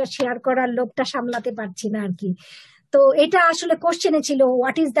 আমি এটা শেয়ার করার লোকটা সামলাতে পারছি না আর কি। তো এটা আসলে কোশ্চেনে ছিল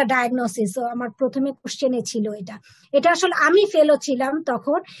হোয়াট ইজ দ্য ডায়াগনোসিস, আমার প্রথমে কোশ্চেনে ছিল এটা আসলে আমি ফেলো ছিলাম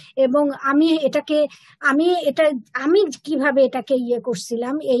তখন, এবং আমি কিভাবে এটাকে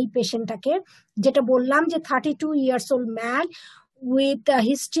করছিলাম এই পেশেন্টটাকে, যেটা বললাম যে 32 years old man with a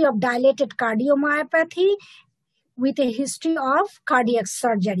history of dilated cardiomyopathy with a history of cardiac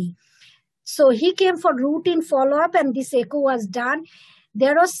surgery. So he came for routine follow-up and this echo was done.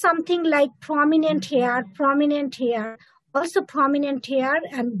 There was something like prominent hair, also prominent hair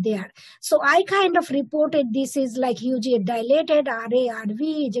and there. So I kind of reported this is like hugely dilated, RA, RV,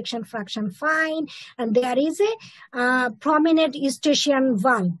 ejection fraction fine, and there is a prominent eustachian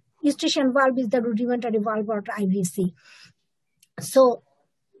valve. Eustachian valve is the rudimentary valve or IVC. So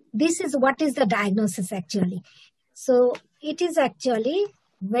this is what is the diagnosis actually. So it is actually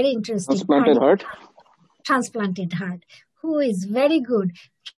very interesting. Transplanted heart. Who is very good.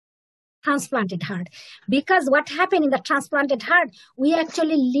 Transplanted heart. Because what happened in the transplanted heart, we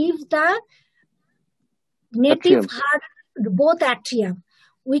actually leave the native heart, both atrium.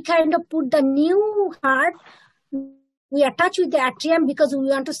 We kind of put the new heart, we attach with the atrium because we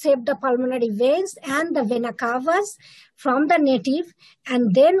want to save the pulmonary veins and the vena cavas from the native, and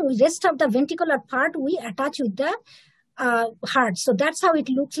then rest of the ventricular part we attach with the heart. So that's how it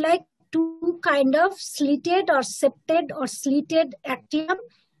looks like, two kind of slitted or septed or slitted atrium,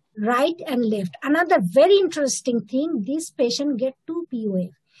 right and left. Another very interesting thing, this patient get 2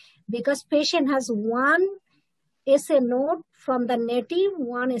 POF because patient has one SA node from the native,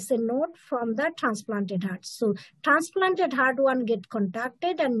 one SA node from the transplanted heart. So transplanted heart one get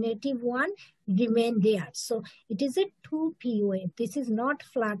contacted and native one remain there. So it is a 2 POF. This is not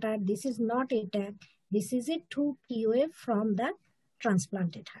flutter, this is not attack, this is a 2 POF from the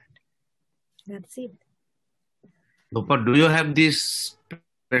transplanted heart. That's it. Lopa, do you have this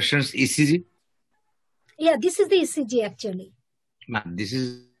patient's ECG? Yeah, this is the ECG actually. No, this is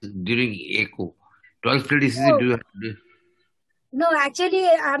during echo. 12 lead ECG, do you have? No, actually,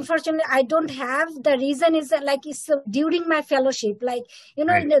 unfortunately, I don't have. The reason is that, like, it's during my fellowship. Like, you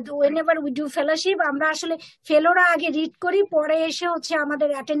know, whenever we do fellowship, আমরা আসলে ফেলোরা আগে read করি, পরে এসে হচ্ছে আমাদের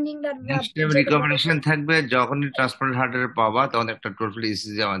attending recommendation থাকবে যখনই ট্রান্সপ্লান্ট হার্টের পাবা তখন একটা টোটাল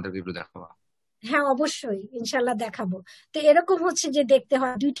ইসিজি আমাদেরকে একটু দেখাবা। হ্যাঁ, অবশ্যই ইনশাল্লাহ দেখাবো। তো এরকম হচ্ছে যে দেখতে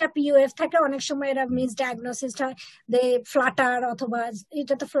হয়, 2টা POF থাকে, অনেক সময় এরা মিস ডায়াগনোসিস হয়, ফ্লাটার অথবা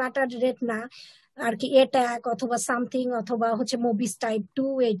এটা তো ফ্লাটার রেট না আর কি, অ্যাটাক অথবা সামথিং অথবা হচ্ছে মোবিস টাইপ 2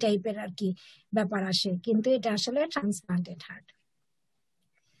 এই টাইপের আর কি ব্যাপার আসে, কিন্তু এটা আসলে transplanted heart.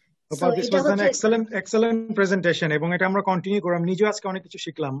 This was an excellent presentation এবং এটা আমরা কন্টিনিউ করলাম, নিজে আজকে অনেক কিছু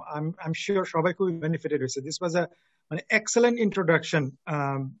শিখলাম। I'm sure সবাই খুব বেনিফিটেড হয়েছে। This was a মানে এক্সেলেন্ট ইন্ট্রোডাকশন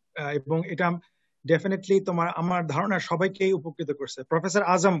এবং এটা ডেফিনেটলি আমার ধারণা সবাইকেই উপকৃত করছে। প্রফেসর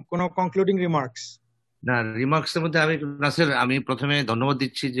আজম, কোনো কনক্লুডিং রিমার্কস? না, রিমার্কস এর মধ্যে আমি প্রথমে ধন্যবাদ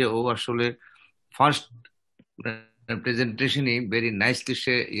দিচ্ছি যে ও আসলে ফার্স্ট প্রেজেন্টেশনই ভেরি নাইসলি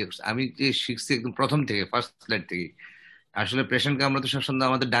আমি যে শিখছি একদম প্রথম থেকে, ফার্স্ট স্লাইড থেকে। আসলে পেশেন্টকে আমরা তো সবসময়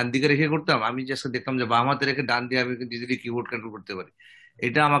আমাদের ডান দিকে রেখে করতাম, আমি জাস্ট দেখতাম যে বাম হাতে রেখে ডান দিয়ে আমি কিন্তু ইজিলি কিবোর্ড কন্ট্রোল করতে পারি।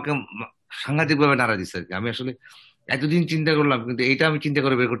 এটা আমাকে সাংঘাতিক ভাবে নাড়া দিচ্ছে আর কি। আমি আসলে এতদিন চিন্তা করলাম, কিন্তু এইটা আমি চিন্তা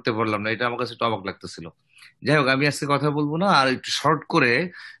করে বের করতে পারলাম না, এটা আমার কাছে একটু অবাক লাগতেছিল। যাই হোক, আমি আজকে কথা বলবো না, আর একটু শর্ট করে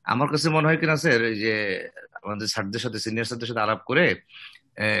আমার কাছে মনে হয় কিনা স্যার, যে আমাদের স্যারদের সাথে সিনিয়র স্যারদের সাথে আলাপ করে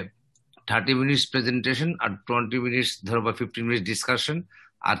 30 মিনিটস প্রেজেন্টেশন আর 20 মিনিটস ধরো বা 15 মিনিটস ডিসকাশন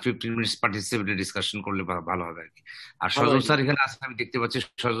আর 15 মিনিটস পার্টিসিপেটরি ডিসকাশন করলে ভালো হবে আর কি। আর সজল স্যার এখানে আসলে আমি দেখতে পাচ্ছি,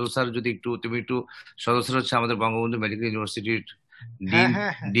 সজল স্যার যদি তুমি একটু, সজল স্যার হচ্ছে আমাদের বঙ্গবন্ধু মেডিকেল ইউনিভার্সিটির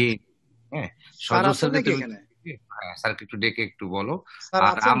ডিন। হ্যাঁ, সজল স্যারকে স্যারকে একটু ডেকে একটু বলো।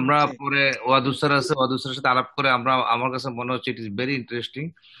 আর আমরা পরে ওয়াদুদ স্যার আছে, ওয়াদুদ স্যারের সাথে আলাপ করে আমার কাছে মনে হচ্ছে it is very interesting,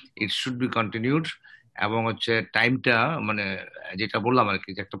 it should be continued. এবং হচ্ছে টাইমটা মানে যেটা বললাম আর কি,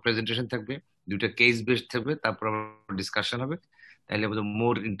 যে একটা প্রেজেন্টেশন থাকবে, দুইটা কেস বেসড থাকবে, তারপর ডিসকাশন হবে, তাহলে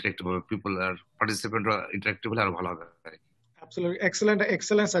মোর ইন্টারেক্টিভ হবে, পিপল আর পার্টিসিপেন্ট ইন্টারেক্টিভ হলে আরো ভালো হবে।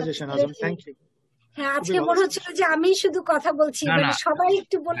 Excellent suggestion Azam, thank you. হ্যাঁ, আজকে মনে হচ্ছিল যে আমি শুধু কথা বলছি, মানে সবাই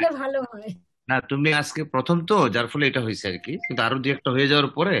একটু বললে ভালো হয়। না, তুমি আজকে প্রথম তো, যার ফলে এটা হয়েছে আর কি, কিন্তু আরো দু একটা হয়ে যাওয়ার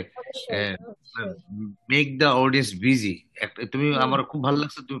পরে মেক দ্য অডিয়েন্স বিজি। তুমি আমার খুব ভালো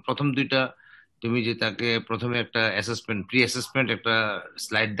লাগছে, তুমি প্রথম দুইটা, তুমি যে তাকে প্রথমে একটা অ্যাসেসমেন্ট, প্রি অ্যাসেসমেন্ট একটা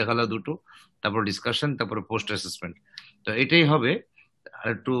স্লাইড দেখালো দুটো, তারপর ডিসকাশন, তারপরে পোস্ট অ্যাসেসমেন্ট। তো এটাই হবে, আর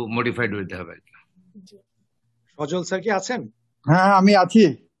একটু মডিফাইড হইতে হবে আর কি। সজল স্যার কি আছেন? হ্যাঁ, আমি আছি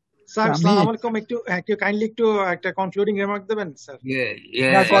স্যার। আসসালামু আলাইকুম। একটু কাইন্ডলি একটু একটা কনক্লুডিং রিমার্ক দেবেন স্যার?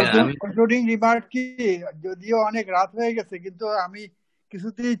 কনক্লুডিং রিমার্ক কি, যদিও অনেক রাত হয়ে গেছে, কিন্তু আমি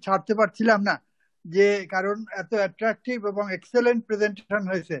কিছুতেই ছাড়তে পারছিলাম না, যে কারণ এত অ্যাট্রাকটিভ এবং এক্সেলেন্ট প্রেজেন্টেশন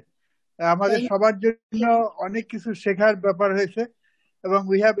হয়েছে, আমাদের সবার জন্য অনেক কিছু শেখার ব্যাপার হয়েছে, এবং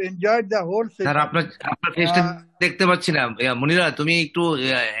we have enjoyed the whole session. Sir আপনার ফেসটা দেখতে পাচ্ছি না। মুনিরা, তুমি একটু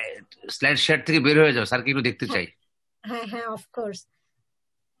স্লাইড শেয়ার থেকে বের হয়ে যাও, স্যারকে একটু দেখতে চাই। হ্যাঁ হ্যাঁ, of course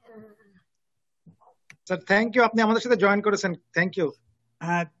sir, thank you, আপনি আমাদের সাথে জয়েন করেছেন, থ্যাংক ইউ।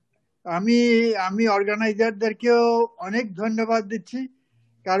 হ্যাঁ, আমি অর্গানাইজারদেরকেও অনেক ধন্যবাদ দিচ্ছি,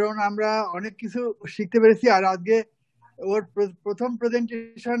 কারণ আমরা অনেক কিছু শিখতে পেরেছি। আর আজকে ওর প্রথম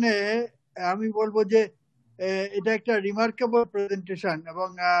প্রেজেন্টেশনে আমি বলবো যে এটা একটা রিমার্কেবল প্রেজেন্টেশন, এবং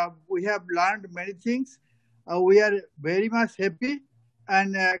we have learned many things. We are very much happy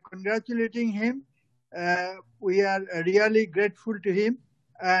and congratulating him. We are really grateful to him,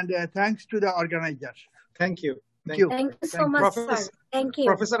 and thanks to the organizers. Thank you. Thank you so much, sir. Thank you.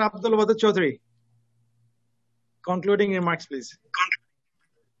 Professor Abdul Wadud Chaudhary, concluding remarks, please.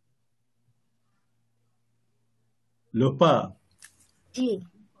 Lopa জি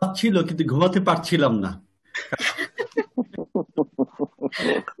ছিল, কিন্তু ঘুমাতে পারছিলাম না।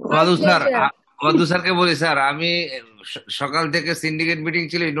 ওয়াদুদ স্যারকে বলি, sir আমি সকাল থেকে সিন্ডিকেট মিটিং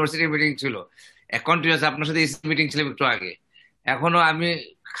ছিল, ইউনিভার্সিটি মিটিং ছিল, কন্টিনিউয়াস আপনার সাথে মিটিং ছিল একটু আগে, এখনো আমি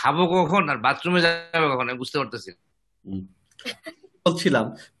খাবো কখন আর বাথরুমে যাবো কখন বুঝতে পারতেছি। বলছিলাম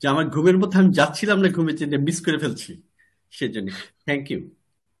যে আমার ঘুমের মধ্যে আমি যাচ্ছিলাম না, ঘুমের জন্য মিস করে ফেলছি, সেজন্য thank you.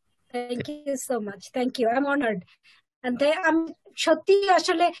 Thank you so much, thank you, I am honoured. আমি সত্যি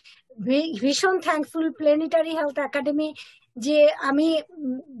আসলে ভীষণ থ্যাঙ্কফুল প্ল্যানেটারি হেলথ একাডেমি, যে আমি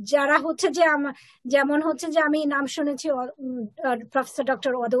যারা হচ্ছে যে যেমন হচ্ছে যে আমি নাম শুনেছি প্রফেসর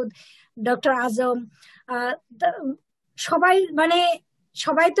ডক্টর ওয়াদুদ, ডক্টর আজম, সবাই মানে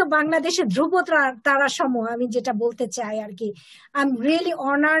সবাই তো বাংলাদেশের ধ্রুব তারা সমূহ, আমি যেটা বলতে চাই আর কি। I am really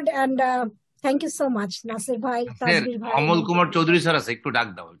honoured and thank you so much Nasir ভাই, তাজবীর ভাই। অমল কুমার চৌধুরী স্যার আছে, একটু ডাক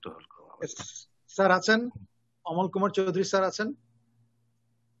দাও একটু। স্যার আছেন? অমল কুমার চৌধুরী স্যার আছেন?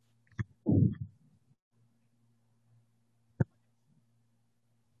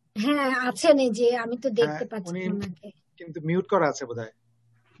 হ্যাঁ আছেন, এই যে আমি তো দেখতে পাচ্ছি ওনাকে, কিন্তু মিউট করা আছে বোধহয়,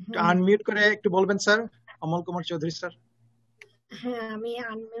 একটু আনমিউট করে একটু বলবেন স্যার, অমল কুমার চৌধুরী স্যার। হ্যাঁ, আমি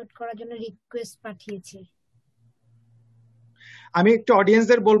আনমিউট করার জন্য রিকোয়েস্ট পাঠিয়েছি। আমি একটু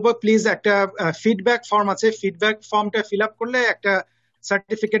অডিয়েন্সদের বলবো, প্লিজ একটা ফিডব্যাক ফর্ম আছে, ফিডব্যাক ফর্মটা ফিল আপ করলে একটা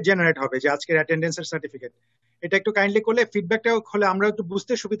সার্টিফিকেট জেনারেট হবে, যে আজকের অ্যাটেন্ডেন্সের সার্টিফিকেট। এটা একটু কাইন্ডলি করলে, ফিডব্যাকটা হলে আমরা একটু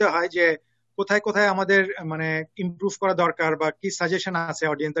বুঝতে সুবিধা হয় যে কোথায় কোথায় আমাদের মানে ইমপ্রুভ করা দরকার, বা কি সাজেশন আছে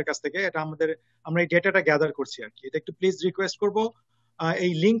অডিয়েন্সের কাছ থেকে, এটা আমরা এই ডেটাটা গ্যাদার করছি আর কি। এটা একটু প্লিজ রিকোয়েস্ট করবো।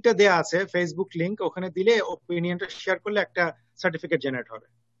 এই লিঙ্কটা দেয়া আছে, ফেসবুক লিঙ্ক, ওখানে দিলে ওপিনিয়নটা শেয়ার করলে একটা সার্টিফিকেট জেনারেট হবে।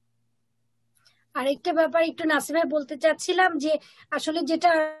 আরেকটা ব্যাপার একটু নাসির ভাই বলতে চাচ্ছিলাম, যে আসলে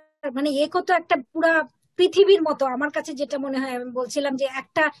যেটা মানে একো তো একটা পুরা পৃথিবীর মতো আমার কাছে যেটা মনে হয়, আমি বলছিলাম যে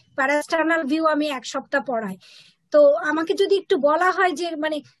একটা প্যারাস্টার্নাল ভিউ আমি এক সপ্তাহ পড়াই, তো আমাকে যদি একটু বলা হয় যে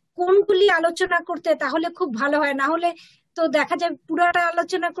মানে কোনগুলি আলোচনা করতে, তাহলে খুব ভালো হয়। না হলে তো দেখা যায় পুরাটা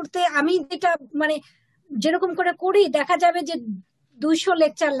আলোচনা করতে আমি যেটা মানে যেরকম করে করি, দেখা যাবে যে 200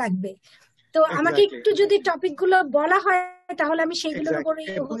 লেকচার লাগবে। তো আমাকে একটু যদি টপিক গুলো বলা হয়, তাহলে আমি সেইগুলোর উপরে।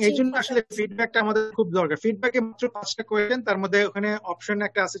 এই জন্য আসলে ফিডব্যাকটা আমাদের খুব দরকার। ফিডব্যাকে মাত্র 5টা কোয়েশ্চেন, তার মধ্যে ওখানে অপশন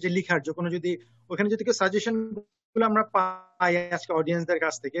একটা আছে যে লিখার, যে কোনো যদি ওখানে যদি কেউ সাজেশন গুলো আমরা পাই আজকে অডিয়েন্সদের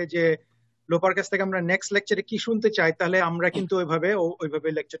কাছ থেকে, যে লোপার কাছ থেকে আমরা নেক্সট লেকচারে কি শুনতে চাই, তাহলে আমরা কিন্তু ওইভাবে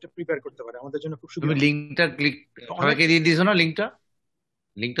লেকচারটা প্রিপেয়ার করতে পারি, আমাদের জন্য খুব সুবিধা। তুমি লিংকটা ক্লিক সবাইকে দিয়ে দিয়েছো না?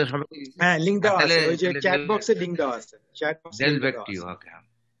 লিংকটা সবাইকে? হ্যাঁ, লিংক দেওয়া আছে, ওই যে চ্যাট বক্সে লিংক দেওয়া আছে, চ্যাট বক্সে।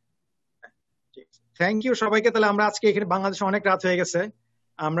 থ্যাংক ইউ সবাইকে। তাহলে আমরা আজকে এখানে, বাংলাদেশে অনেক রাত হয়ে গেছে,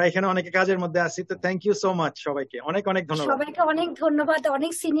 আমরা এখানে অনেকে কাজের মধ্যে আছি, তো থ্যাংক ইউ সো মাচ সবাইকে, অনেক অনেক ধন্যবাদ। সবাইকে অনেক ধন্যবাদ,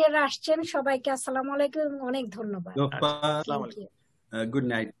 অনেক সিনিয়ররা আসছেন, সবাইকে আসসালামু আলাইকুম, অনেক ধন্যবাদ। আসসালামু আলাইকুম, গুড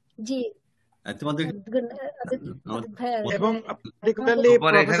নাইট। জি তোমাদের এবং পার্টিকুলারলি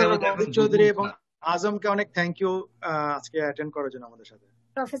প্রফেসর মহম্মদ চৌধুরী এবং আজমকে অনেক থ্যাংক ইউ আজকে অ্যাটেন্ড করার জন্য আমাদের সাথে।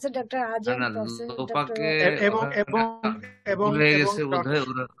 প্রফেসর ডক্টর আজম এবং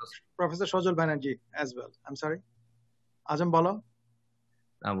professor Sajal Banerjee as well. I am sorry, আজম বলো।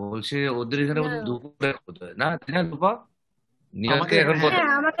 না বলছি ওদের এখানে দুপুরে না লোপা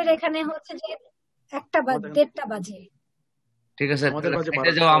আমাদের এখানে হচ্ছে যে 1টা বাজে। ঠিক আছে,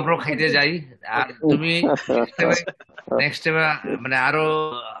 খাইতে যাও, আমরাও খাইতে যাই। আর তুমি নেক্সট টাইম মানে আরো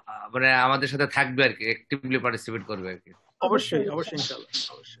মানে আমাদের সাথে থাকবে আর কি, অ্যাক্টিভলি পার্টিসিপেট করবে আর কি। অবশ্যই অবশ্যই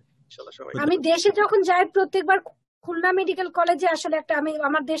ইনশাআল্লাহ সবাই। আমি দেশে যখন যাই প্রত্যেকবার খুলনা মেডিকেল কলেজে, আসলে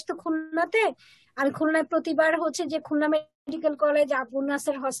আমার দেশ তো খুলনাতে, আমি খুলনায় প্রতিবার হচ্ছে যে খুলনা মেডিকেল কলেজ আবু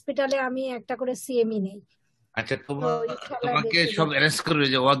নাসের হসপিটালে আমি একটা করে সিএমই নেই। আচ্ছা, তোমাকে সব অ্যারেঞ্জ করবে,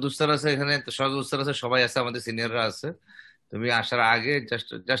 যে ওয়াদ উস্তাদ আছে এখানে, সব উস্তাদ আছে, সবাই আছে, আমাদের সিনিয়ররা আছে। তুমি আসার আগে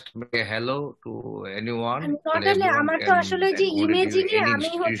জাস্ট হ্যালো টু এনিওয়ান। আমার তো আসলে যে ইমেজিং এ আমি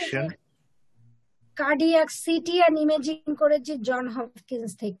হচ্ছে কার্ডিয়াক সিটি এন্ড ইমেজিং করেছি জন হপকিন্স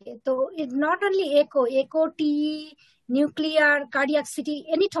থেকে। তো ইট নট অনলি একো টি nuclear cardiac city,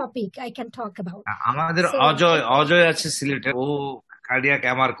 any topic I can talk about. আমাদের অজয় আছে সিলেটে, ও কার্ডিয়াক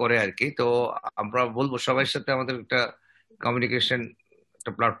এমআর করে আর কি। তো আমরা বলবো সবার সাথে আমাদের একটা কমিউনিকেশন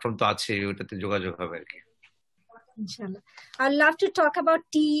একটা প্ল্যাটফর্ম তো আছে, ওটাতে যোগাযোগ হবে আর কি। ইনশাআল্লাহ। I'd love to talk about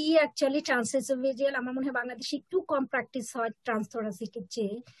TE, actually transesophageal। আমার মনে হয় বাংলাদেশে একটু কম প্র্যাকটিস হয় ট্রান্সথোরাসিক এর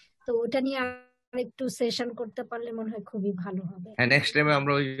চেয়ে, তো ওটা নিয়ে একটু সেশন করতে পারলে মনে হয় খুবই ভালো হবে। হ্যাঁ, নেক্সট টাইমে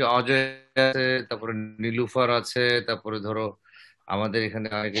আমরা ওই অজয় আছে, তারপরে নীলুফার আছে, তারপরে ধরো আমাদের এখানে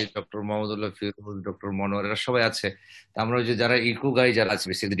অনেকে ডক্টর মোহাম্মদুল্লাহ ফিরোজ, ডক্টর মনোয়ার, এরা সবাই আছে। আমরা ওই যে যারা ইকো গাই যারা আছে,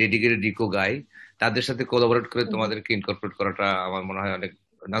 বেশি ডেডিকেটেড ইকো গাই, তাদের সাথে কোলাবোরেট করে তোমাদেরকে ইনকর্পোরেট করাটা আমার মনে হয় অনেক।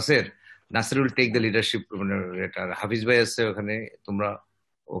 Nasir will take the leadership. মানে এটা হাফিজ ভাই আছে ওখানে, তোমরা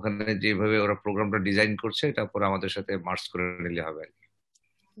ওখানে যেভাবে ওরা প্রোগ্রামটা ডিজাইন করছে, তারপর আমাদের সাথে মার্চ করে নিলে হবে আর কি।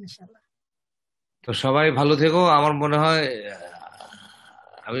 ইনশাআল্লাহ। তো সবাই ভালো থেকো। আমার মনে হয়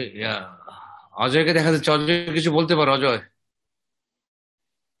আমি অজয়কে দেখা যাচ্ছে, অজয় কিছু বলতে পারো? অজয়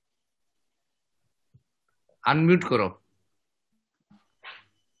আনমিউট করো।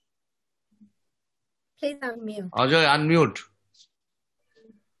 Ajay unmute.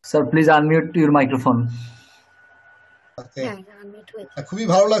 Sir please unmute your microphone. খুবই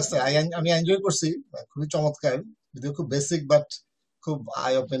ভালো লাগছে, আমি এনজয় করছি, খুবই চমৎকার, যদিও খুব বেসিক বাট খুব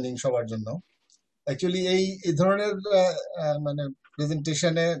আই ওপেনিং সবার জন্য। অ্যাকচুয়ালি এই ধরনের মানে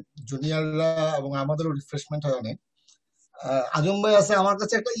প্রেজেন্টেশনে জুনিয়ররা এবং আমাদেরও রিফ্রেশমেন্ট হয় অনেক। আজম ভাই আছে আমার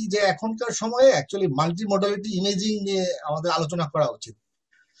কাছে একটা যে এখনকার সময়ে অ্যাকচুয়ালি মাল্টি মডালিটি ইমেজিং নিয়ে আমাদের আলোচনা করা উচিত,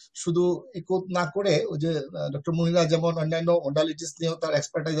 শুধু ইকো না করে। ওই যে ডক্টর মুনিরা যেমন অন্যান্য মডালিটিস নিয়েও তার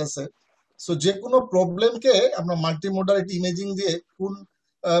এক্সপার্টাইজ আছে। সো যে কোনো প্রবলেমকে আমরা মাল্টি মডালিটি ইমেজিং দিয়ে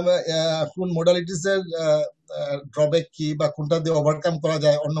কোন মডালিটিস এর ড্রব্যাক কি বা কোনটা দিয়ে ওভারকাম করা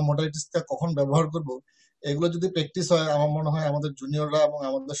যায়, অন্য মডালিটিসটা কখন ব্যবহার করব, এগুলো যদি প্র্যাকটিস হয় আমার মনে হয় আমাদের জুনিয়ররা এবং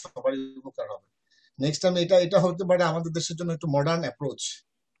আমাদের সবারই উপকার হবে। নেক্সট টাইম এটা হতে পারে আমাদের দেশের জন্য একটু মডার্ন অ্যাপ্রোচ।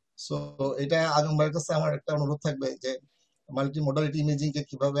 সো এটা আজম ভাইয়ের কাছে আমার একটা অনুরোধ থাকবে যে মাল্টি মডালিটি ইমেজিং কে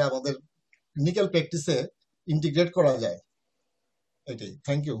কিভাবে আমাদের ক্লিনিক্যাল প্র্যাকটিসে ইন্টিগ্রেট করা যায়, এটাই।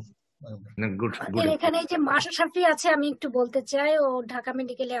 Thank you. এখানে যে মাশরাফি আছে, আমি একটু বলতে চাই, ও ঢাকা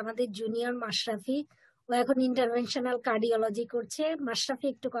মেডিকেলে আমাদের জুনিয়র মাশরাফি, ও এখন ইন্টারভেনশনাল কার্ডিওলজি করছে। মাশরাফি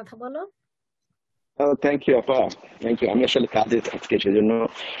একটু কথা বলো। থ্যাংক ইউ আপা, থ্যাংক ইউ। আমি আসলে কাজে আজকে সেজন্য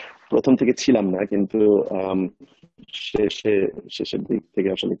প্রথম থেকে ছিলাম না, কিন্তু শেষের দিক থেকে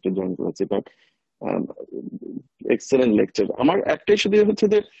আসলে একটু জয়েন করেছি। But excellent lecture. আমার একটাই শুধু হচ্ছে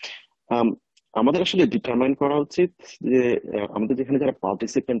যে আমাদের আসলে ডিটারমাইন করা উচিত যে আমাদের যেখানে যারা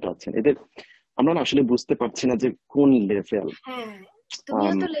পার্টিসিপেন্ট আছেন এদের আমরা না আসলে বুঝতে পারছি না যে কোন লেভেল।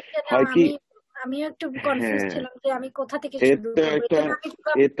 হয় কি আমিও একটু কনফিউজ ছিলাম যে আমি কোথা থেকে শুরু করব,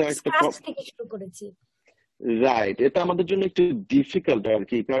 এটা একটা থেকে শুরু করেছি। রাইট, এটা আমাদের জন্য একটু ডিফিকাল্ট আর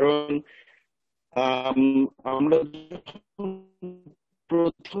কি, কারণ আমরা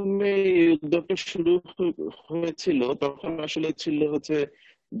প্রথমে উদ্যোগটা শুরু হয়েছিল তখন আসলে ছিল হচ্ছে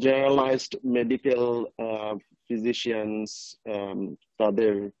জেনারেলাইজড মেডিকেল ফিজিশিয়ানস,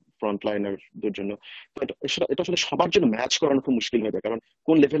 তাদের ফ্রন্টলাইনারদের জন্য। এটা আসলে সবার জন্য ম্যাচ করানো খুব মুশকিল হয়ে যায়, কারণ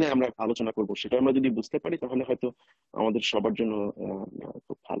কোন লেভেলে আমরা আলোচনা করবো সেটা আমরা যদি বুঝতে পারি তাহলে হয়তো আমাদের সবার জন্য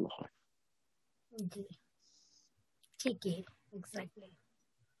খুব ভালো হয়। ঠিকই, এক্স্যাক্টলি।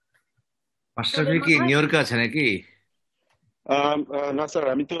 মাশরাফি কি নিউ ইয়র্কে আছে নাকি? না স্যার,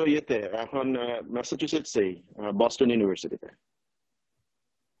 আমি তো ইয়েতে এখন ম্যাসাচুসেটসেই, বস্টন ইউনিভার্সিটিতে।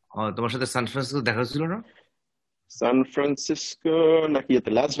 তোমার সাথে সান ফ্রান্সিসকো দেখা ছিল না? সান ফ্রান্সিসকো নাকি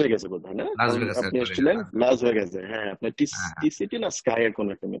লাস ভেগাসে বোধহয় না? লাস ভেগাসে আপনি এসেছিলেন লাস ভেগাসে। হ্যাঁ, আপনার টিসিটি না স্কাই এর কোন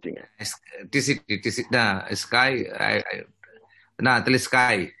একটা মিটিং এ? টিসিটি না, স্কাই না, তাহলে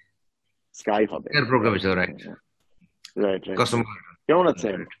স্কাই হবে এর প্রোগ্রাম ছিল, রাইট। রাইট। কেমন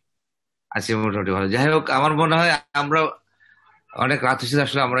আছেন? আছি মোটামুটি ভালো। যাই হোক, আমার মনে হয় আমরা অনেক রাত হয়েছে,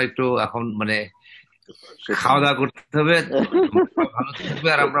 আসলে আমরা একটু এখন মানে খাওয়া দাওয়া করতে হবে, ভালো থাকবে,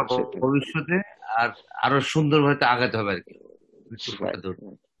 আর আমরা ভবিষ্যতে আর আরো সুন্দর ভাবে আগাতে হবে আর কি।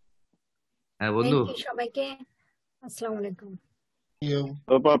 হ্যাঁ বন্ধু, সবাইকে আসসালামু আলাইকুম।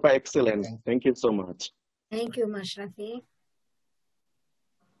 Papa, excellent. Thank you so much. Thank you, Mashrafi.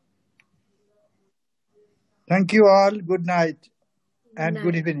 Thank you all. Good night and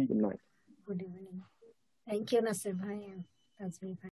good evening. Good evening. Thank you, Nasir bhai.